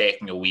 if they're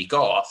taking a week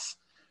off,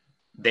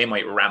 they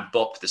might ramp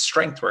up the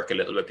strength work a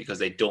little bit because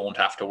they don't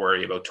have to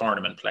worry about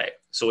tournament play.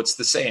 So it's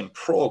the same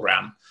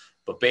program,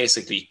 but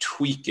basically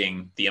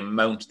tweaking the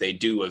amount they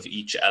do of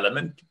each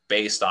element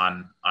based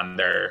on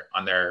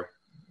their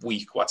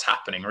week, what's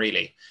happening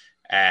really.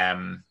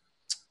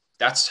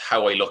 That's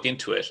how I look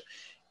into it.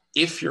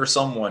 If you're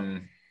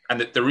someone,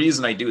 and the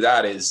reason I do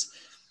that is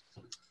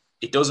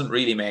it doesn't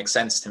really make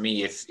sense to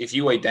me if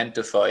you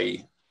identify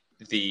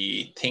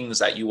the things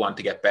that you want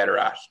to get better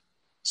at.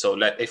 So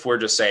if we're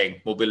just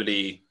saying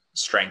mobility,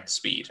 strength,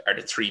 speed are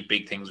the three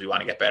big things we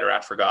want to get better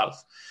at for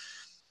golf.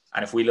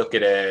 And if we look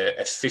at a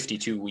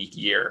 52-week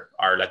year,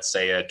 or let's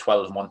say a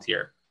 12-month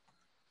year,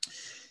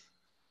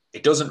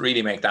 it doesn't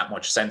really make that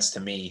much sense to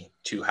me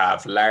to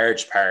have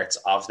large parts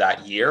of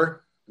that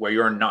year where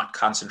you're not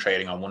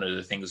concentrating on one of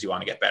the things you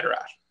want to get better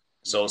at.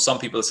 So some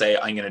people say,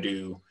 I'm going to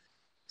do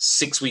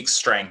 6 weeks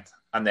strength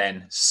and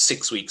then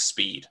 6 weeks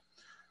speed.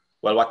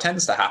 Well, what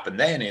tends to happen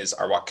then is,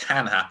 or what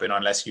can happen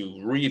unless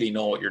you really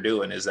know what you're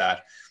doing, is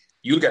that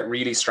you'll get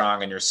really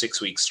strong in your 6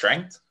 weeks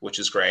strength, which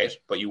is great,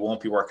 but you won't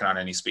be working on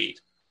any speed.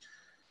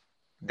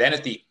 Then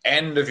at the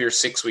end of your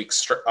 6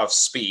 weeks of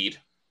speed,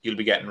 you'll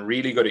be getting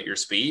really good at your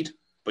speed,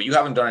 but you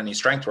haven't done any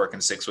strength work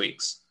in 6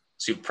 weeks.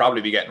 So you'll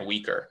probably be getting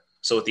weaker.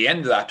 So at the end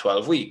of that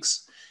 12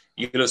 weeks,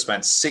 you'll have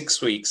spent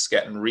 6 weeks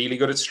getting really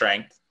good at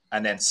strength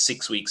and then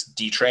 6 weeks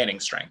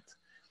detraining strength.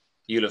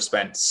 You'll have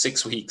spent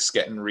 6 weeks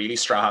getting really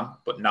strong,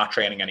 but not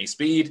training any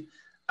speed,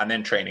 and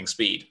then training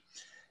speed.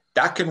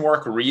 That can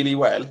work really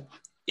well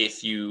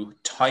if you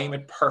time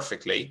it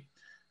perfectly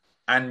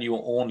and you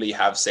only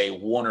have, say,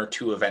 1 or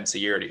 2 events a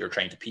year that you're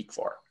trying to peak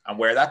for. And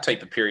where that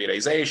type of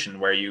periodization,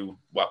 where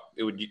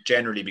it would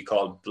generally be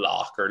called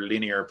block or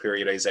linear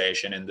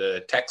periodization in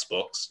the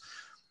textbooks,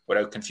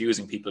 without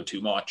confusing people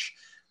too much,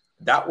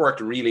 that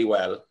worked really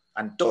well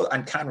and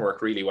can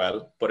work really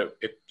well, but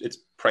it's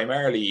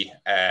primarily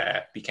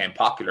became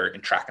popular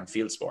in track and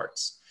field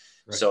sports.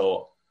 Right.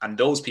 So, and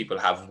those people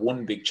have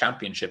one big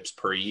championships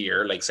per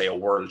year, like say a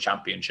world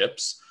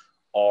championships,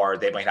 or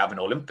they might have an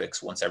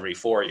Olympics once every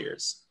 4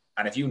 years.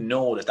 And if you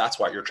know that that's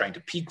what you're trying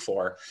to peak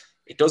for,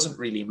 it doesn't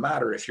really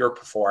matter if you're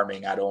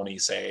performing at only,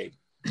 say,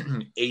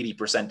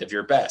 80% of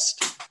your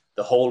best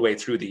the whole way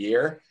through the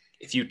year,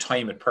 if you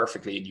time it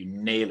perfectly and you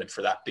nail it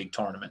for that big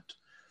tournament.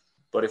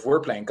 But if we're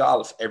playing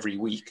golf every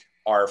week,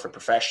 or if a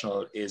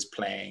professional is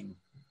playing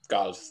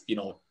golf,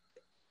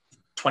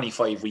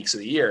 25 weeks of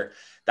the year,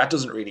 that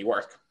doesn't really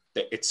work.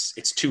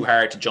 It's too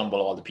hard to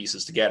jumble all the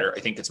pieces together. I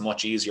think it's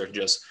much easier to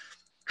just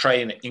try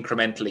and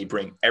incrementally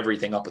bring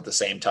everything up at the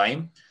same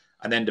time.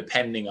 And then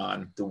depending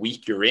on the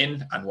week you're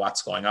in and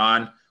what's going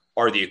on,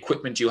 or the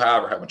equipment you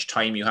have or how much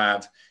time you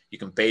have, you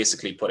can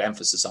basically put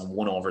emphasis on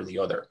one over the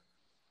other.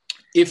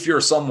 If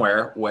you're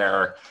somewhere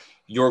where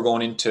you're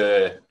going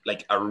into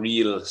like a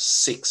real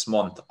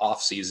 6-month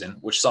off season,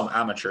 which some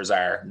amateurs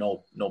are,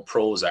 no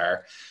pros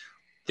are,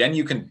 then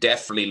you can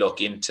definitely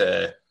look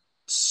into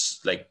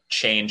like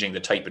changing the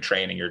type of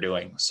training you're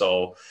doing.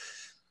 So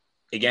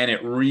again,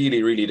 it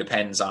really, really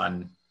depends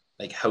on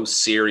like how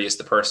serious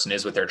the person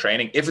is with their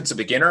training. If it's a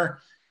beginner,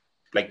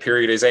 like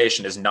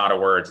periodization is not a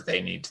word that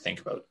they need to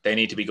think about. They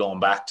need to be going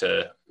back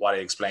to what I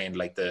explained,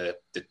 like the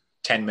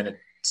 10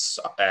 minutes,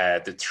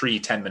 the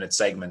 3 10-minute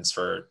segments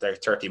for their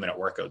 30-minute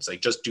workouts.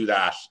 Like just do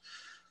that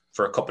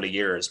for a couple of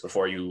years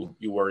before you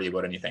worry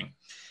about anything.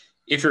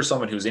 If you're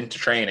someone who's into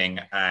training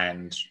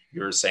and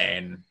you're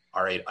saying,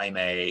 all right, I'm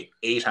a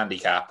 8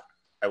 handicap,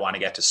 I want to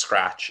get to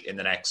scratch in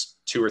the next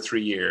 2 or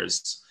 3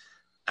 years,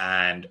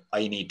 and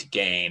I need to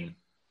gain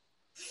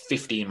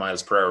 15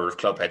 miles per hour of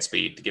club head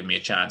speed to give me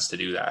a chance to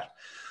do that.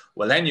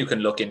 Well, then you can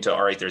look into,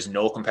 all right, there's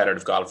no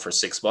competitive golf for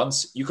 6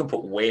 months. You can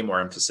put way more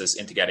emphasis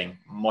into getting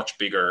much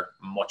bigger,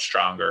 much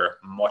stronger,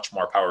 much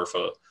more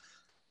powerful,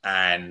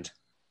 and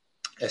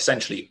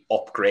essentially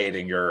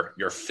upgrading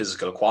your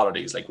physical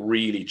qualities, like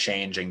really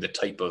changing the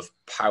type of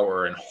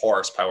power and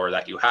horsepower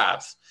that you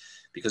have,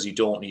 because you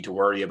don't need to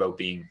worry about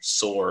being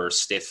sore or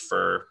stiff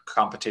for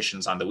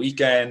competitions on the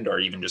weekend or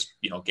even just,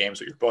 games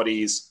with your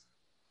buddies.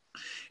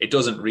 it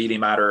doesn't really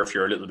matter if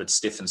you're a little bit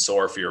stiff and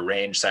sore for your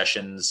range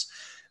sessions,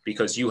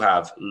 because you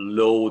have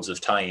loads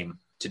of time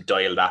to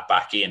dial that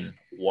back in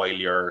while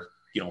you're,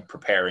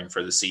 preparing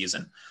for the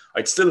season.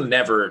 I'd still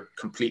never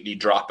completely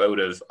drop out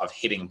of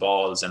hitting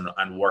balls and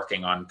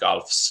working on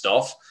golf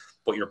stuff,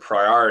 but your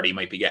priority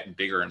might be getting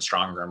bigger and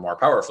stronger and more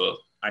powerful,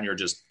 and you're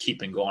just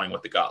keeping going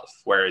with the golf.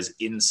 Whereas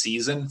in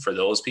season, for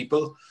those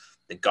people,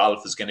 the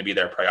golf is going to be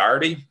their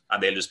priority,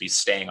 and they'll just be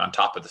staying on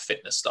top of the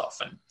fitness stuff.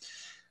 And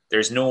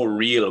there's no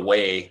real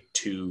way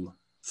to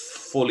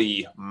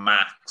fully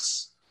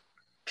max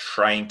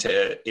trying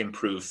to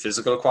improve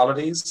physical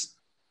qualities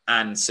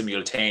and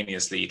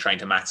simultaneously trying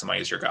to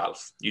maximize your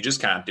golf. You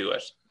just can't do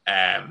it.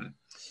 And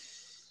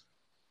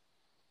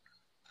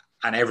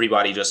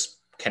everybody just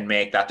can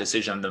make that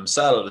decision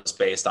themselves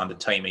based on the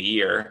time of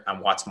year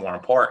and what's more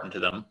important to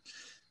them.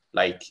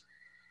 Like,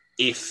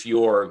 if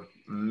your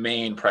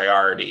main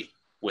priority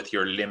with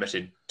your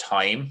limited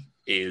time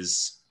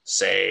is,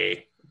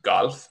 say,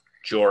 golf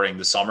during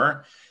the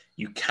summer,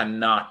 you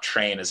cannot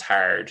train as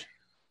hard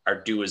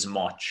or do as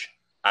much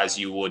as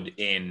you would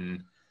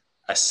in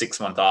a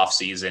 6-month off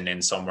season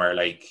in somewhere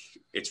like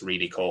it's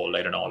really cold.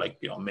 I don't know, like,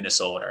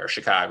 Minnesota or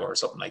Chicago or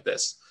something like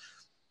this.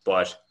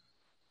 But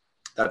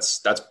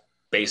that's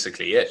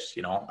basically it,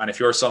 And if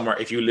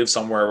you live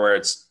somewhere where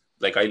it's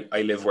like,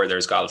 I live where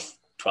there's golf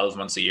 12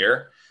 months a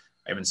year.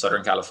 I'm in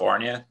Southern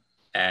California.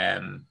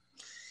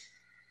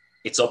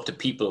 It's up to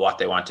people what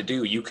they want to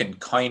do. You can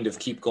kind of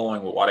keep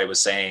going with what I was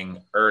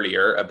saying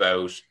earlier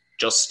about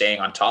just staying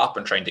on top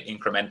and trying to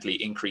incrementally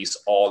increase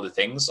all the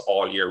things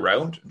all year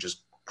round,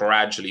 just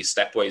gradually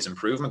stepwise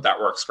improvement. That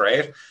works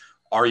great.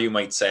 Or you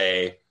might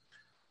say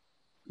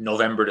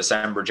November,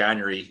 December,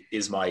 January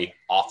is my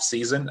off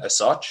season as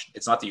such.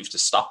 It's not that you have to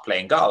stop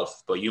playing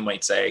golf, but you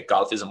might say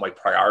golf isn't my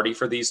priority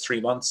for these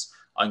 3 months.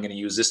 I'm going to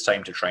use this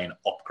time to try and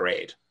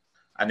upgrade.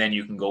 And then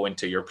you can go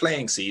into your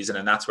playing season,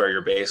 and that's where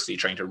you're basically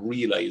trying to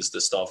realize the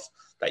stuff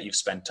that you've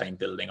spent time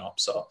building up.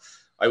 So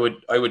I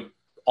would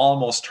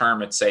almost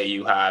term it, say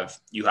you have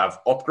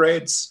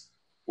upgrades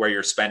where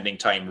you're spending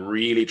time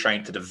really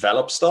trying to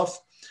develop stuff.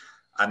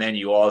 And then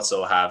you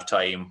also have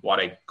time, what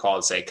I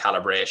call, say,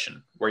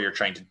 calibration, where you're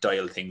trying to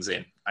dial things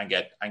in and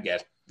get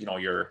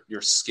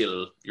your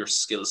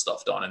skill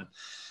stuff done. And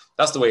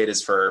that's the way it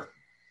is for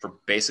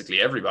basically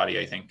everybody,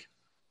 I think.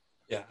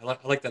 Yeah, I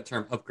like that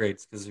term,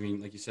 upgrades, because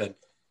like you said,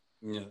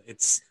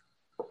 it's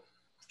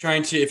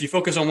trying to, if you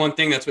focus on one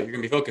thing, that's what you're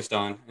going to be focused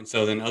on. And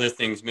so then other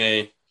things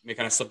may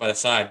kind of slip by the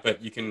side,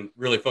 but you can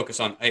really focus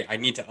on, I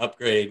need to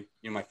upgrade,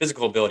 my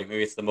physical ability.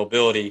 Maybe it's the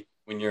mobility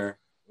when you're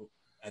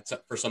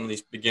for some of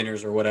these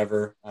beginners or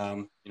whatever,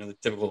 the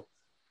typical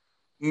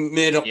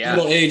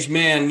middle-aged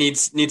man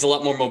needs a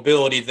lot more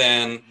mobility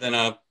than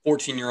a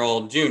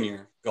 14-year-old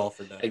junior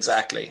golfer does.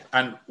 Exactly.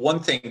 And one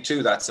thing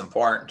too that's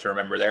important to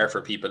remember there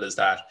for people is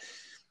that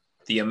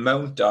the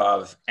amount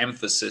of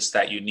emphasis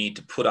that you need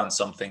to put on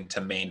something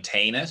to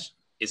maintain it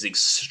is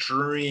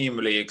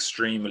extremely,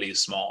 extremely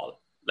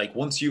small. Like,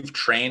 once you've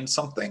trained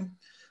something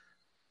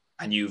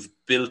and you've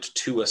built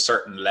to a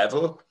certain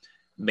level,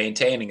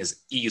 maintaining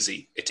is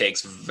easy. It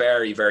takes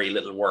very, very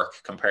little work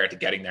compared to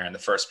getting there in the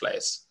first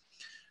place.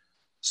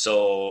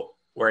 So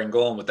where I'm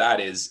going with that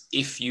is,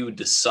 if you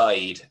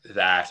decide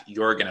that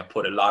you're going to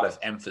put a lot of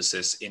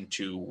emphasis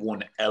into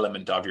one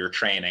element of your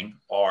training,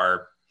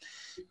 or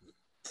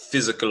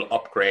physical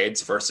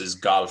upgrades versus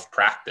golf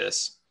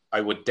practice,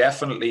 I would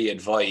definitely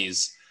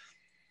advise,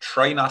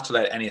 try not to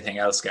let anything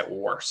else get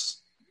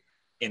worse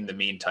in the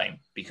meantime,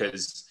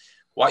 because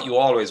what you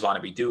always want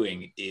to be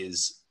doing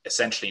is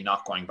essentially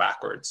not going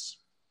backwards.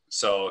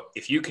 So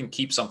if you can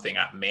keep something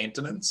at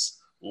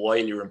maintenance while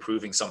you're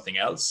improving something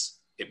else,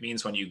 it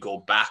means when you go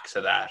back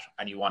to that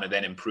and you want to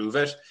then improve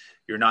it,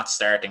 you're not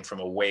starting from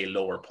a way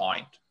lower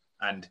point.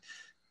 And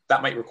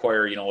that might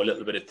require, a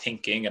little bit of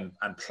thinking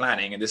and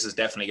planning. And this is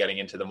definitely getting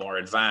into the more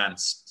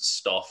advanced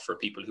stuff for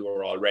people who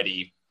are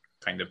already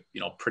kind of,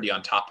 pretty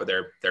on top of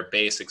their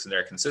basics and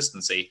their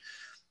consistency.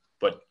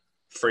 But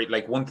for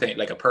like one thing,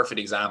 like a perfect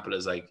example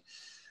is like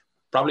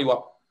probably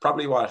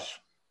what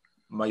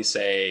might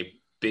say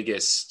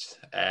biggest,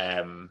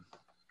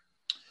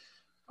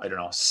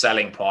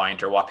 selling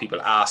point, or what people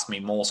ask me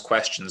most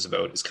questions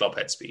about, is club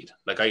head speed.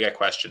 Like, I get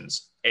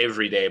questions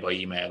every day by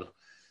email.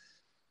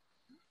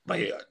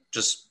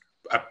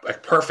 A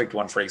perfect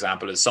one, for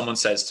example, is someone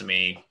says to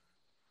me,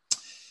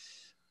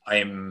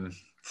 I'm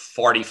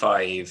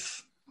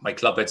 45, my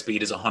club head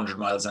speed is 100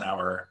 miles an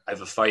hour. I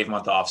have a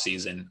 5-month off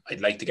season.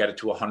 I'd like to get it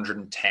to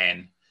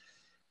 110.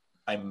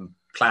 I'm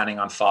planning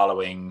on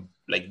following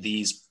like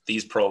these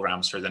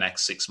programs for the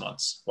next 6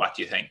 months. What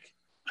do you think?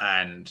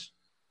 And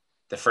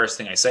the first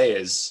thing I say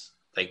is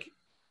like,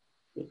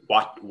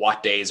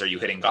 what days are you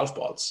hitting golf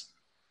balls?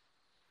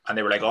 And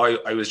they were like, oh,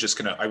 I was just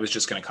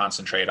gonna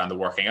concentrate on the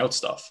working out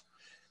stuff.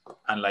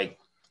 And like,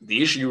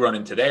 the issue you run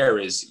into there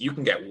is you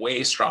can get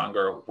way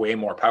stronger, way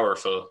more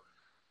powerful.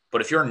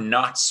 But if you're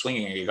not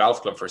swinging a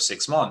golf club for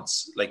 6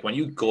 months, like when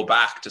you go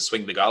back to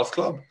swing the golf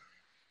club,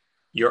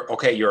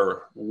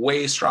 you're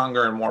way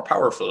stronger and more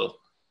powerful,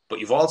 but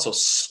you've also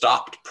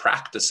stopped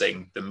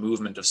practicing the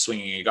movement of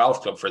swinging a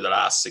golf club for the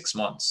last 6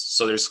 months.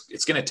 So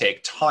it's going to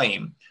take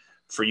time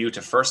for you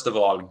to, first of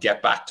all,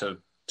 get back to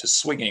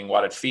swinging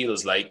what it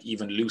feels like,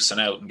 even loosen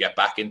out and get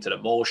back into the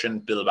motion,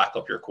 build back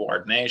up your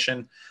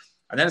coordination.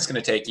 And then it's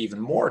going to take even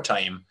more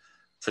time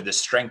for the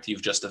strength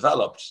you've just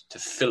developed to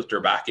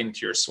filter back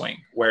into your swing.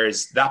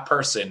 Whereas that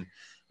person,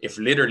 if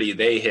literally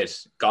they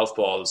hit golf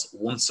balls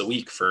once a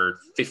week for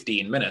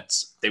 15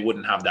 minutes, they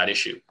wouldn't have that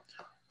issue.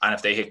 And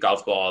if they hit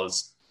golf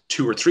balls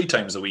 2 or 3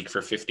 times a week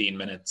for 15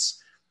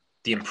 minutes,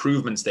 the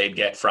improvements they'd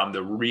get from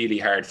the really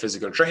hard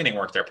physical training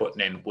work they're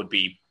putting in would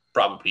be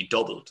probably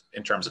doubled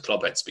in terms of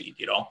club head speed,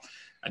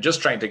 and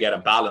just trying to get a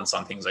balance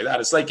on things like that.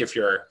 It's like if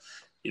you're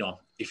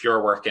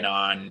working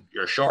on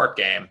your short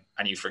game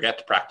and you forget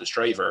to practice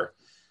driver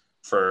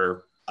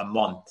for a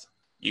month,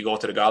 you go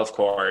to the golf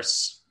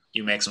course,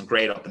 you make some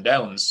great up and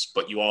downs,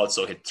 but you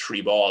also hit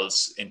 3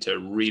 balls into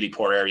really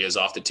poor areas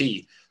off the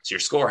tee. So your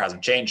score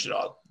hasn't changed at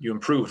all. You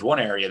improved one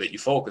area that you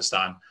focused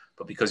on,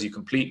 but because you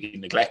completely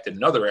neglected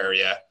another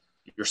area,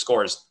 your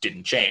scores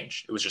didn't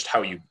change. It was just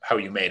how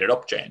you made it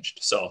up changed.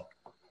 So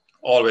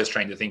always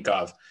trying to think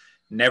of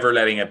never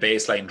letting a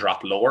baseline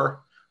drop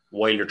lower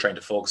while you're trying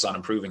to focus on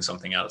improving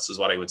something else is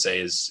what I would say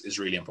is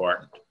really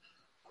important.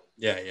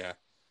 Yeah.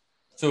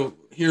 So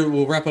here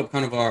we'll wrap up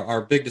kind of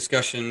our big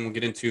discussion. We'll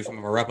get into some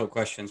of our wrap-up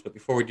questions. But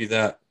before we do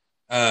that,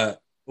 I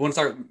want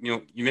to start,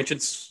 you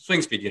mentioned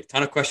swing speed. You had a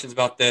ton of questions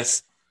about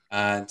this.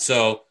 And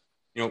so,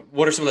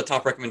 what are some of the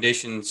top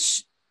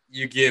recommendations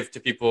you give to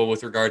people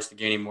with regards to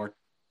gaining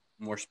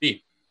more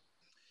speed?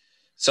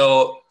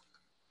 So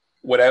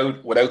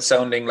without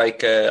sounding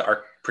like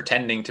or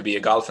pretending to be a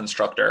golf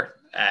instructor,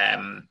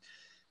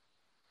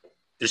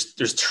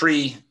 there's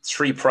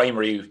three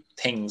primary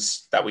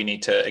things that we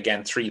need to,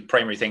 again, 3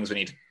 primary things we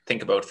need to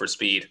think about for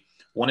speed.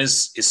 One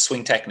is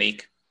swing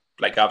technique.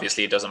 Like,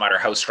 obviously, it doesn't matter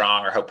how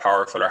strong or how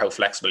powerful or how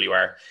flexible you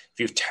are. If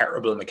you have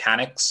terrible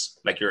mechanics,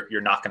 like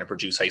you're not going to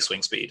produce high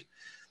swing speed.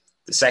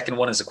 The second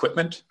one is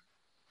equipment.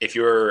 If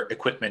your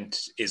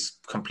equipment is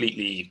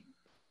completely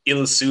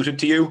ill-suited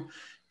to you,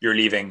 you're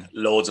leaving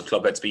loads of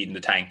club head speed in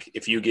the tank.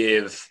 If you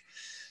give,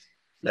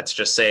 let's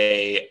just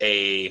say,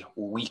 a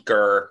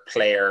weaker,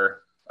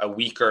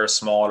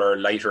 smaller,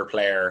 lighter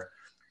player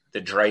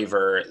the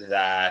driver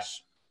that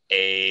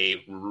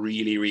a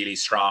really, really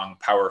strong,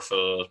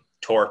 powerful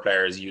tour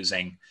player is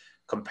using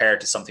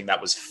compared to something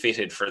that was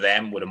fitted for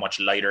them with a much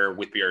lighter,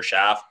 whippier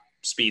shaft,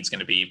 speed's going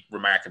to be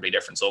remarkably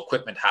different. So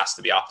equipment has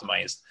to be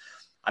optimized.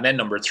 And then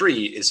number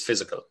 3 is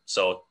physical.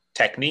 So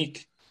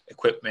technique,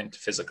 equipment,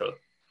 physical.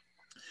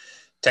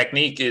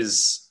 Technique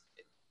is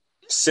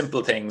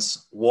simple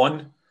things.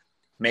 1,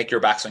 make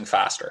your backswing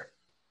faster.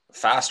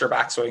 Faster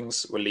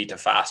backswings will lead to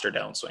faster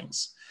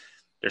downswings.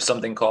 There's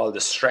something called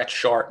the stretch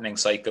shortening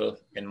cycle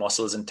in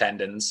muscles and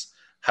tendons.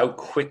 How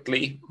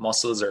quickly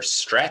muscles are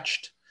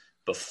stretched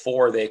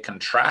before they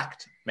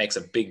contract makes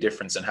a big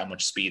difference in how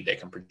much speed they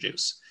can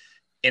produce.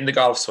 In the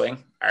golf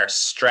swing, our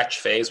stretch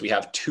phase, we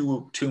have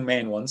two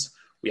main ones.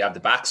 We have the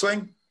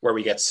backswing, where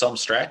we get some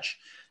stretch.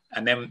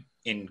 And then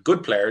in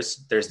good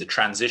players, there's the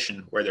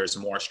transition where there's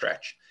more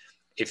stretch.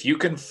 If you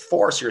can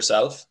force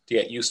yourself to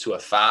get used to a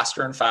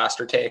faster and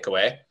faster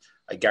takeaway,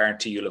 I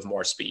guarantee you'll have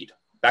more speed.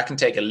 That can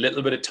take a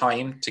little bit of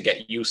time to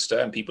get used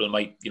to, and people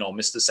might,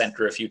 miss the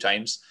center a few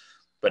times.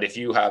 But if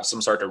you have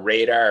some sort of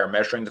radar or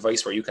measuring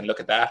device where you can look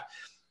at that,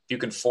 if you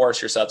can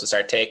force yourself to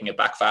start taking it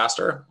back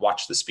faster,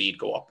 watch the speed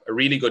go up. A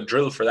really good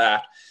drill for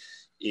that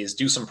is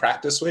do some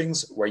practice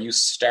swings where you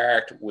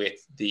start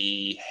with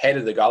the head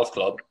of the golf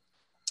club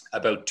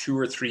about 2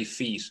 or 3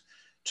 feet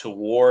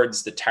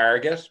towards the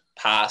target,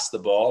 past the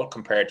ball,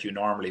 compared to you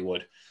normally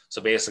would.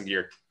 So basically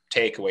your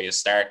takeaway is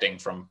starting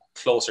from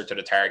closer to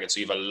the target. So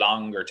you have a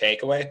longer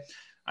takeaway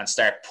and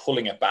start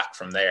pulling it back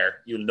from there.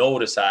 You'll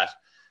notice that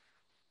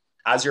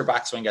as your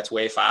backswing gets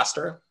way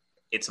faster,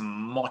 it's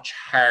much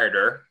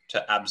harder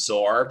to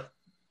absorb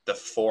the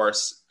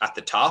force at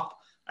the top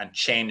and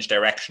change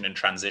direction in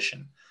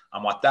transition.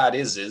 And what that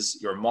is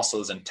your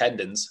muscles and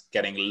tendons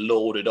getting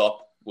loaded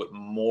up with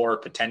more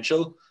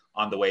potential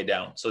on the way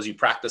down. So as you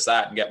practice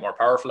that and get more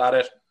powerful at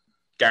it,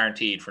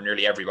 guaranteed for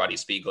nearly everybody,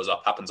 speed goes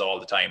up, happens all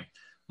the time.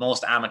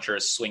 Most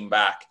amateurs swing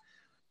back.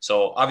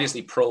 So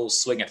obviously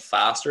pros swing it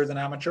faster than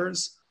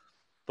amateurs.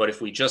 But if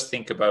we just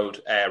think about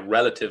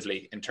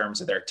relatively in terms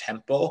of their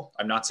tempo,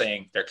 I'm not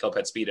saying their club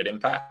head speed at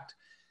impact,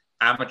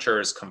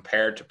 amateurs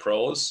compared to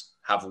pros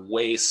have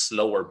way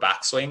slower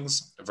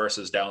backswings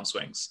versus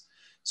downswings.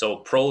 So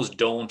pros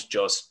don't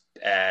just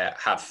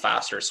have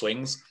faster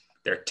swings.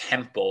 Their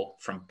tempo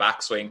from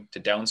backswing to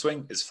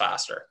downswing is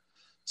faster.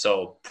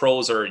 So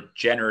pros are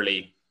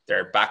generally,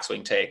 their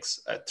backswing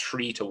takes a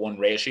 3-to-1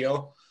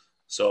 ratio.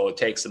 So it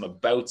takes them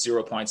about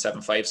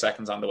 0.75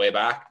 seconds on the way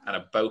back and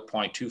about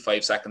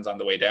 0.25 seconds on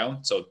the way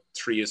down. So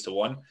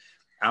 3:1.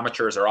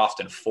 Amateurs are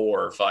often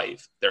 4 or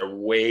 5. They're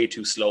way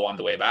too slow on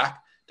the way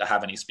back to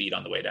have any speed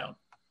on the way down.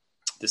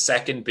 The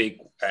second big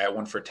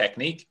one for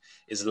technique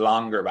is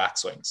longer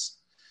backswings.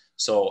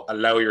 So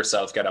allow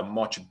yourself get a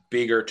much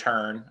bigger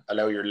turn,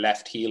 allow your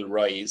left heel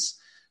rise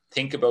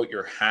think about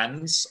your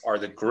hands or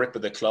the grip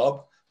of the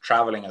club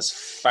traveling as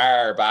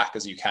far back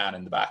as you can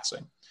in the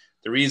backswing.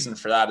 The reason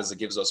for that is it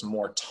gives us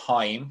more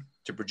time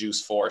to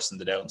produce force in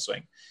the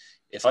downswing.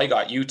 If I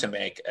got you to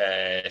make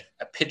a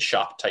pitch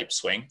shot type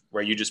swing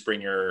where you just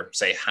bring your,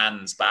 say,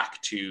 hands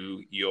back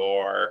to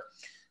your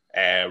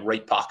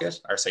right pocket,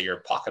 or say your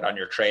pocket on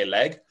your trail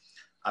leg,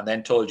 and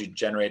then told you to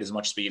generate as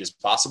much speed as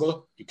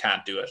possible, you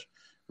can't do it.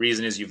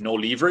 Reason is you've no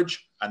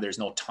leverage and there's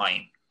no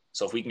time.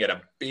 So if we can get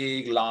a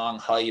big, long,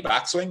 high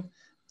backswing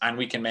and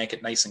we can make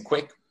it nice and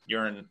quick,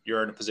 you're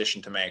in a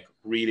position to make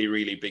really,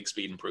 really big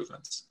speed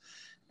improvements.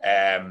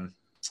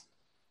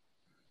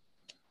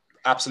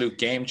 Absolute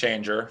game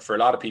changer for a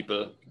lot of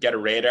people. Get a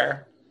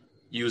radar,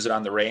 use it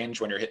on the range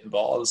when you're hitting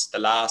balls. The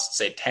last,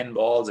 say, 10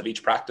 balls of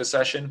each practice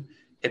session,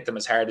 hit them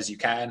as hard as you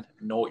can,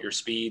 note your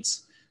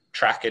speeds,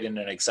 track it in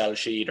an Excel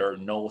sheet or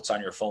notes on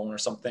your phone or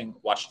something,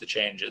 watch the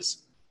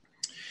changes.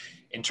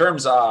 In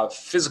terms of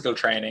physical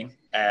training,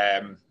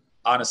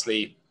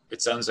 honestly,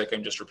 it sounds like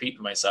I'm just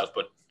repeating myself,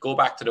 but go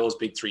back to those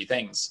big three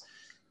things: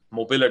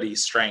 mobility,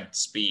 strength,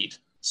 speed.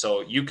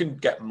 So you can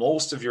get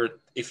most of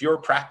if you're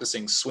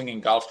practicing swinging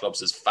golf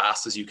clubs as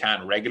fast as you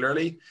can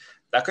regularly,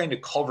 that kind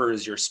of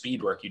covers your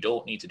speed work. You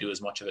don't need to do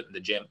as much of it in the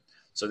gym.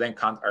 So then,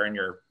 or in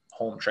your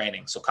home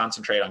training. So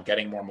concentrate on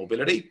getting more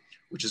mobility,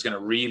 which is going to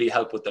really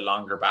help with the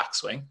longer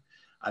backswing,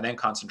 and then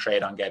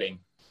concentrate on getting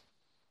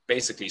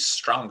basically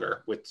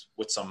stronger with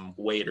some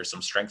weight or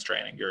some strength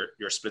training,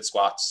 your split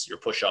squats, your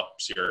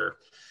push-ups, your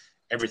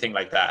everything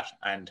like that.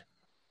 And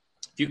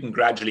if you can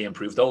gradually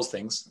improve those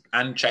things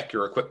and check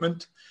your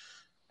equipment,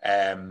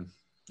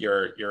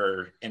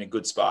 you're in a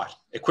good spot.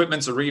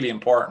 Equipment's a really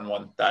important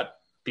one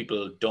that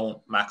people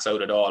don't max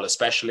out at all,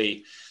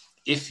 especially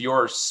if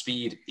your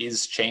speed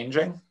is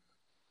changing.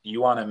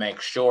 You want to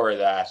make sure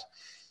that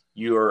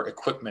your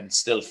equipment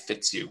still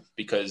fits you,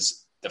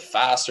 because the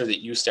faster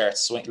that you start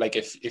swing, like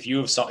if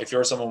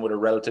you're someone with a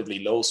relatively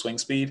low swing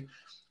speed,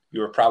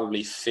 you're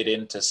probably fit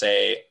into,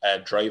 say, a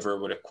driver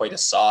with quite a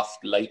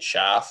soft, light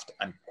shaft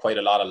and quite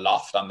a lot of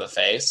loft on the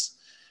face.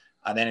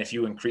 And then if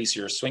you increase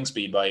your swing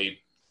speed by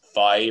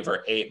 5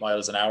 or 8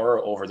 miles an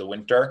hour over the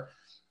winter,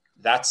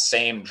 that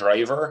same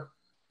driver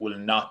will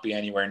not be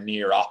anywhere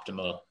near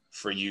optimal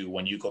for you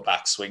when you go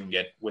back swinging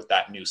it with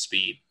that new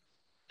speed.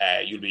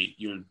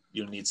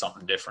 You'll need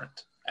something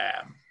different.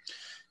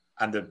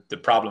 And the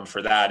problem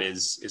for that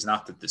is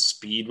not that the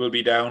speed will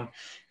be down.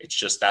 It's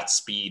just that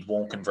speed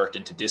won't convert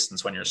into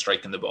distance when you're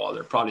striking the ball.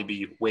 There'll probably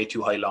be way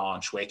too high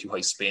launch, way too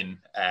high spin,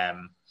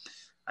 and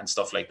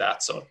stuff like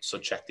that. So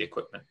check the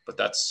equipment. But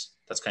that's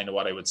kind of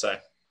what I would say.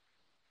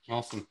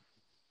 Awesome.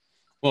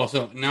 Well,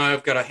 so now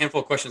I've got a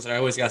handful of questions that I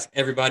always ask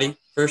everybody.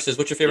 First is,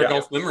 what's your favorite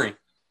golf memory?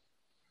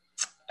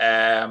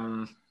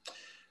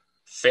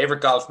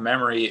 Favorite golf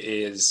memory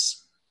is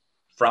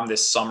from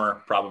this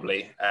summer,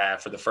 probably.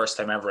 For the first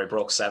time ever, I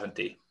broke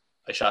 70.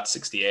 I shot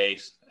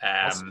 68.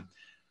 Awesome.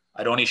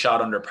 I'd only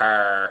shot under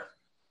par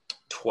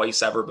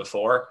twice ever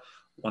before.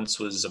 Once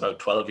was about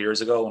 12 years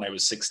ago when I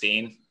was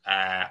 16,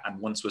 and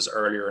once was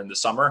earlier in the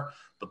summer,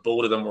 but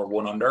both of them were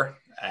 1 under,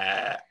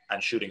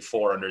 and shooting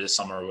 4 under this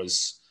summer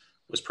was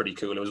pretty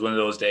cool. It was one of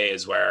those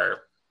days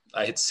where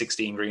I hit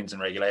 16 greens in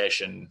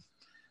regulation,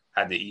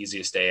 had the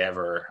easiest day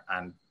ever,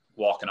 and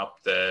walking up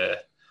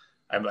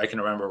I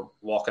can remember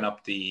walking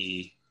up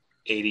the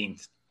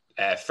 18th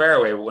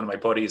fairway with one of my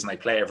buddies, and I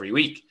play every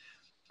week.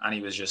 And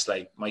he was just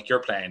like, "Mike, you're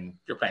playing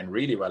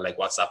really well. Like,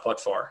 what's that putt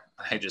for?"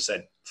 And I just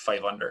said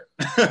 5 under,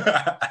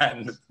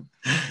 and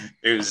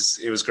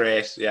it was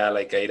great. Yeah,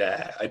 like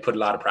I put a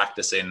lot of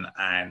practice in,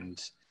 and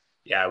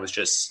yeah, it was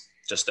just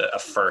a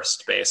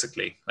first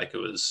basically. Like it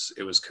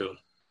was cool.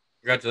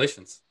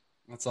 Congratulations.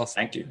 That's awesome.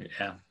 Thank you.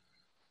 Yeah.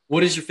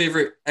 What is your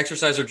favorite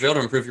exercise or drill to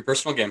improve your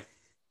personal game?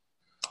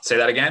 Say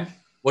that again.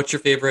 What's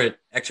your favorite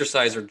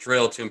exercise or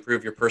drill to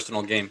improve your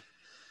personal game?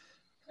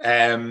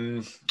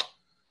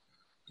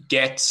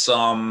 Get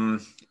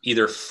some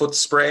either foot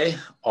spray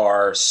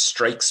or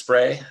strike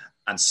spray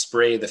and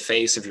spray the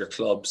face of your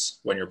clubs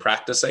when you're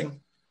practicing,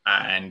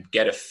 and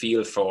get a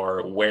feel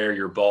for where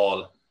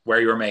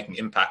you're making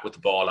impact with the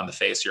ball on the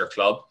face of your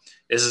club.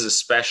 This is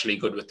especially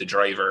good with the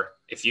driver.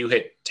 If you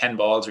hit 10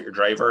 balls with your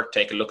driver,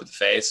 take a look at the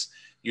face.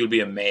 You'll be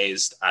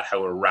amazed at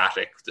how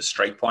erratic the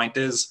strike point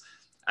is.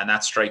 And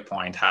that strike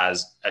point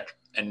has an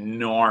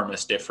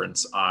enormous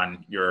difference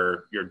on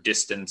your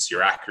distance,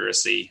 your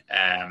accuracy.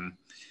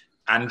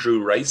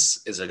 Andrew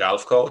Rice is a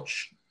golf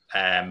coach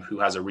who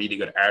has a really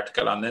good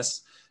article on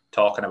this,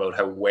 talking about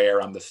how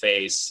where on the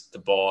face the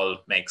ball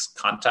makes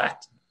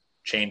contact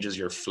changes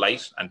your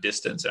flight and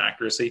distance and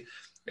accuracy.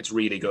 It's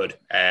really good.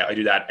 I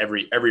do that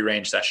every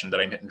range session that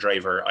I'm hitting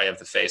driver. I have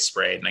the face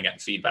sprayed and I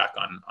get feedback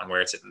on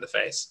where it's hitting the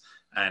face.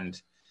 And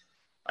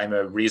I'm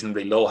a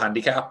reasonably low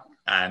handicap,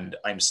 and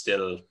I'm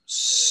still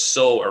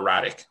so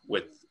erratic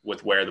with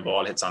where the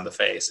ball hits on the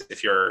face.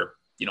 If you're,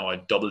 a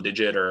double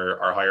digit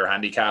or higher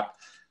handicap,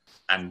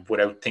 and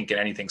without thinking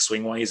anything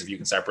swing wise, if you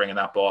can start bringing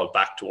that ball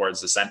back towards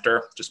the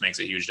center, just makes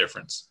a huge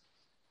difference.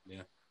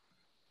 Yeah.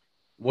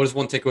 What is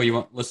one takeaway you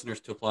want listeners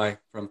to apply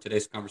from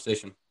today's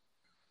conversation?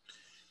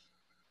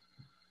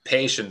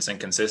 patience and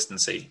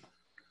consistency.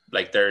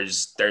 Like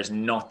there's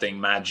nothing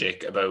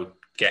magic about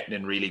getting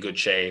in really good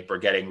shape or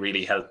getting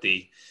really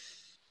healthy.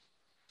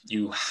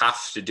 You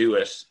have to do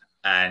it,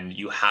 and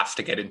you have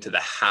to get into the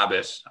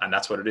habit, and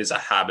that's what it is, a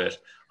habit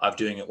of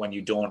doing it when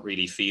you don't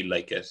really feel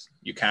like it.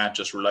 You can't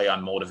just rely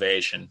on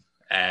motivation.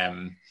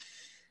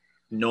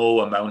 No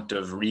amount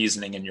of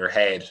reasoning in your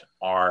head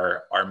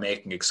or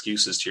making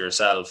excuses to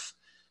yourself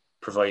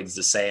provides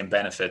the same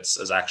benefits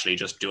as actually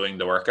just doing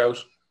the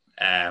workout.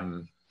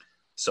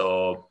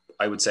 So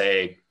I would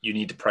say you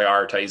need to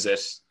prioritize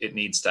it. It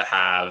needs to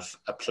have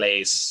a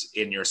place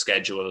in your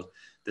schedule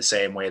the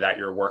same way that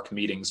your work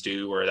meetings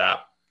do, or that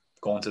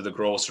going to the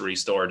grocery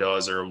store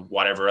does, or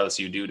whatever else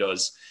you do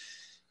does.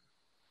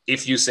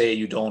 If you say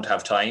you don't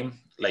have time,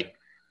 like,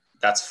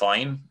 that's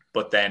fine,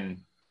 but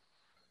then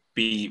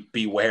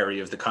be wary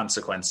of the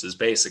consequences,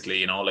 basically,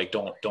 you know, like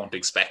don't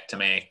expect to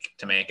make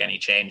any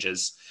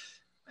changes.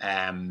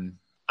 And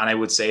I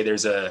would say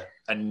there's a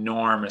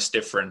enormous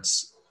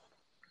difference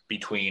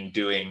between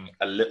doing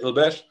a little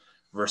bit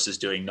versus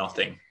doing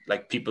nothing.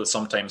 Like, people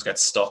sometimes get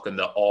stuck in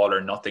the all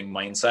or nothing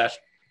mindset,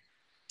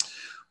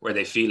 where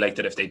they feel like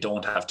that if they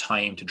don't have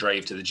time to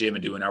drive to the gym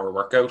and do an hour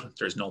workout,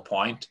 there's no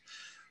point.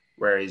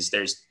 Whereas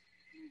there's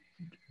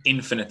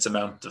infinite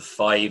amount of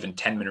 5 and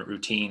 10 minute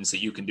routines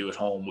that you can do at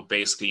home with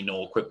basically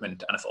no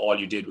equipment. And if all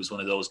you did was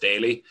one of those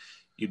daily,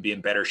 you'd be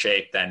in better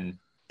shape than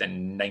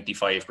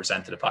 95%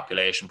 of the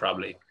population,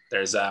 probably.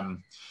 There's a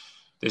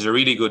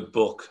really good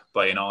book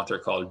by an author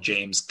called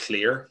James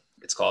Clear.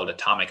 It's called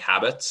Atomic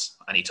Habits,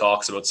 and he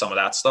talks about some of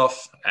that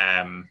stuff.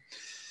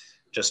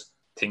 Just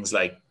things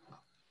like,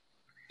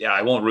 yeah,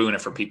 I won't ruin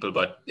it for people,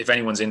 but if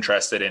anyone's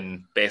interested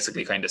in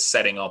basically kind of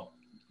setting up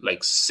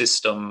like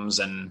systems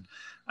and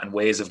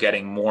ways of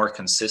getting more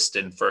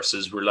consistent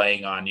versus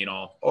relying on, you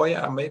know, oh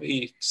yeah,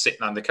 maybe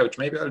sitting on the couch,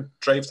 maybe I'll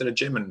drive to the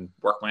gym and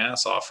work my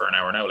ass off for an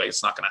hour now. Like,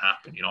 it's not going to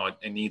happen. You know,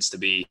 it needs to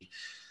be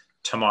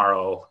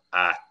tomorrow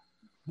at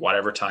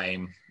whatever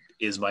time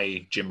is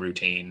my gym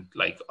routine.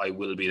 Like, I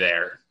will be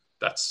there.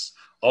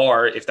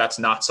 Or if that's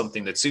not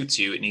something that suits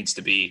you, it needs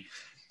to be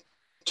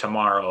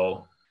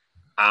tomorrow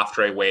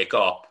after I wake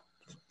up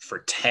for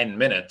 10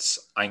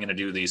 minutes, I'm going to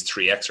do these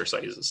 3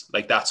 exercises.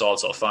 Like, that's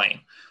also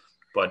fine.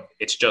 But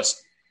it's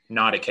just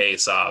not a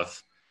case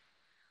of,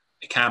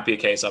 it can't be a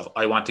case of,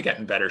 I want to get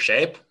in better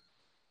shape,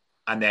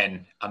 and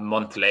then a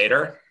month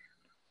later,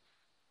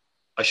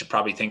 I should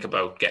probably think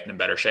about getting in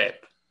better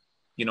shape.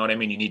 You know what I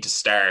mean? You need to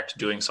start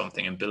doing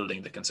something and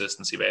building the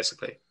consistency,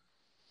 basically.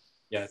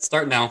 Yeah,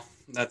 start now.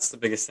 That's the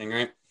biggest thing,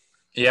 right?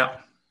 Yeah.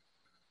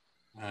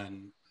 All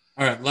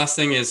right, last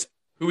thing is,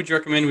 who would you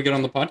recommend we get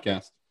on the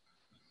podcast?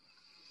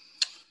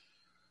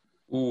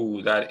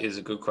 Ooh, that is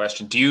a good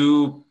question.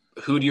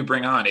 Who do you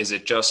bring on? Is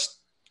it just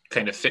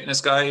kind of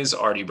fitness guys,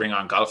 or do you bring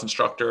on golf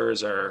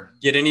instructors, or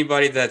get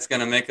anybody that's going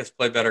to make us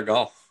play better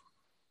golf?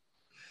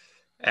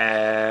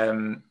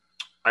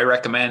 I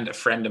recommend a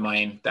friend of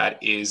mine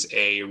that is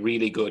a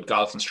really good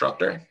golf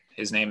instructor.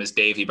 His name is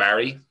Davey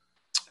Barry.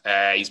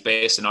 He's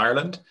based in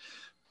Ireland,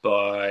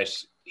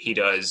 but he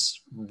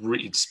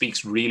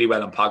speaks really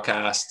well on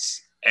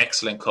podcasts,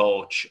 excellent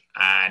coach,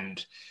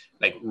 and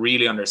like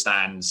really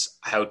understands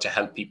how to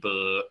help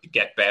people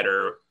get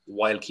better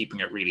while keeping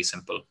it really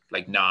simple.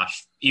 Like, not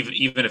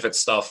even if it's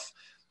stuff,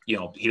 you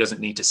know, he doesn't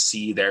need to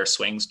see their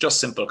swings, just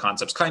simple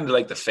concepts, kind of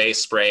like the face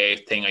spray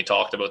thing I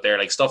talked about there,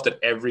 like stuff that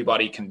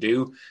everybody can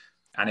do.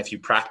 And if you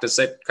practice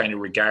it, kind of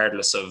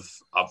regardless of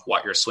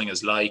what your swing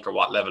is like or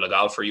what level of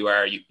golfer you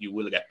are, you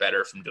will get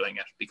better from doing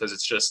it, because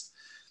it's just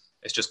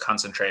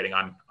concentrating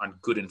on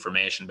good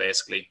information.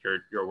 Basically,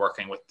 you're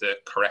working with the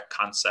correct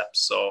concepts.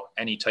 So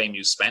any time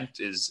you spent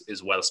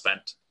is well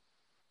spent.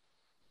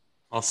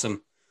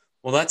 Awesome.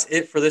 Well, that's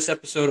it for this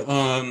episode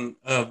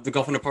of the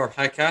Golf Under Par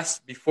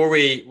podcast. Before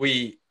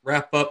we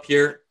wrap up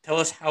here, tell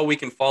us how we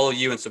can follow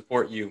you and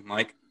support you,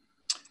 Mike.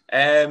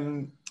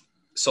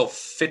 So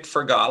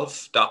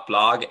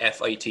fitforgolf.blog,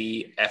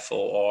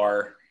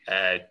 FITFOR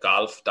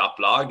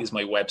golf.blog is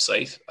my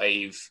website.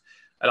 I've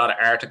a lot of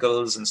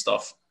articles and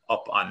stuff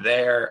up on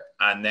there.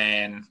 And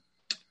then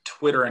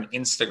Twitter and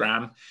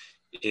Instagram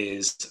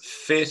is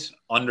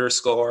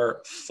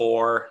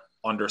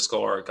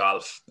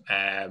fit_for_golf.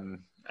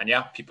 And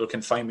yeah, people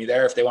can find me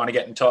there if they want to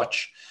get in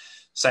touch,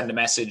 send a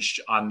message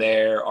on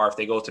there, or if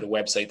they go to the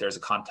website, there's a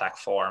contact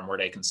form where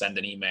they can send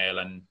an email.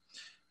 And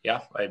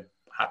yeah, I'm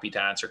happy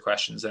to answer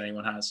questions that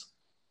anyone has.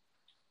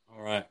 All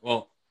right.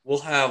 Well, we'll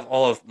have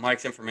all of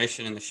Mike's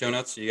information in the show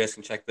notes, so you guys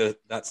can check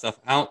that stuff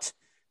out.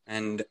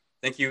 And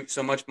thank you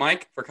so much,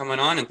 Mike, for coming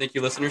on, and thank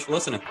you, listeners, for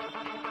listening.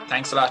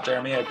 Thanks a lot,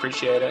 Jeremy. I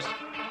appreciate it.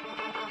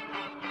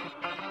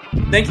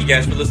 Thank you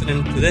guys for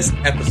listening to this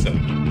episode.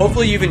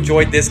 Hopefully you've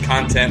enjoyed this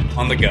content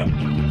on the go.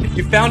 If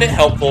you found it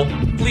helpful,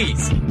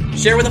 please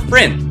share with a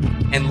friend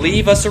and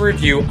leave us a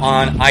review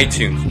on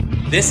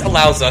iTunes. This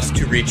allows us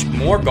to reach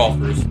more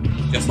golfers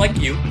just like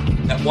you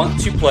that want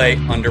to play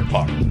under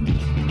par.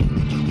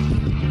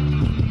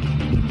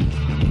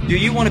 Do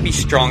you want to be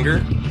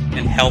stronger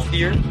and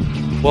healthier?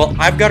 Well,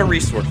 I've got a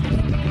resource for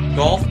you.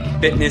 Golf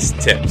Fitness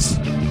Tips.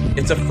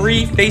 It's a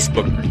free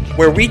Facebook group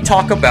where we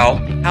talk about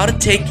how to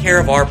take care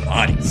of our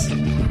bodies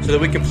so that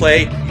we can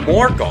play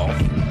more golf,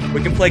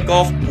 we can play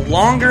golf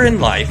longer in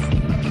life,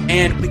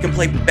 and we can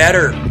play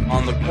better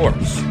on the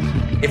course.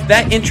 If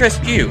that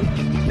interests you,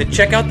 then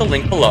check out the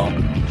link below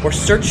or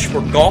search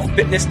for Golf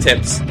Fitness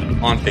Tips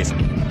on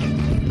Facebook.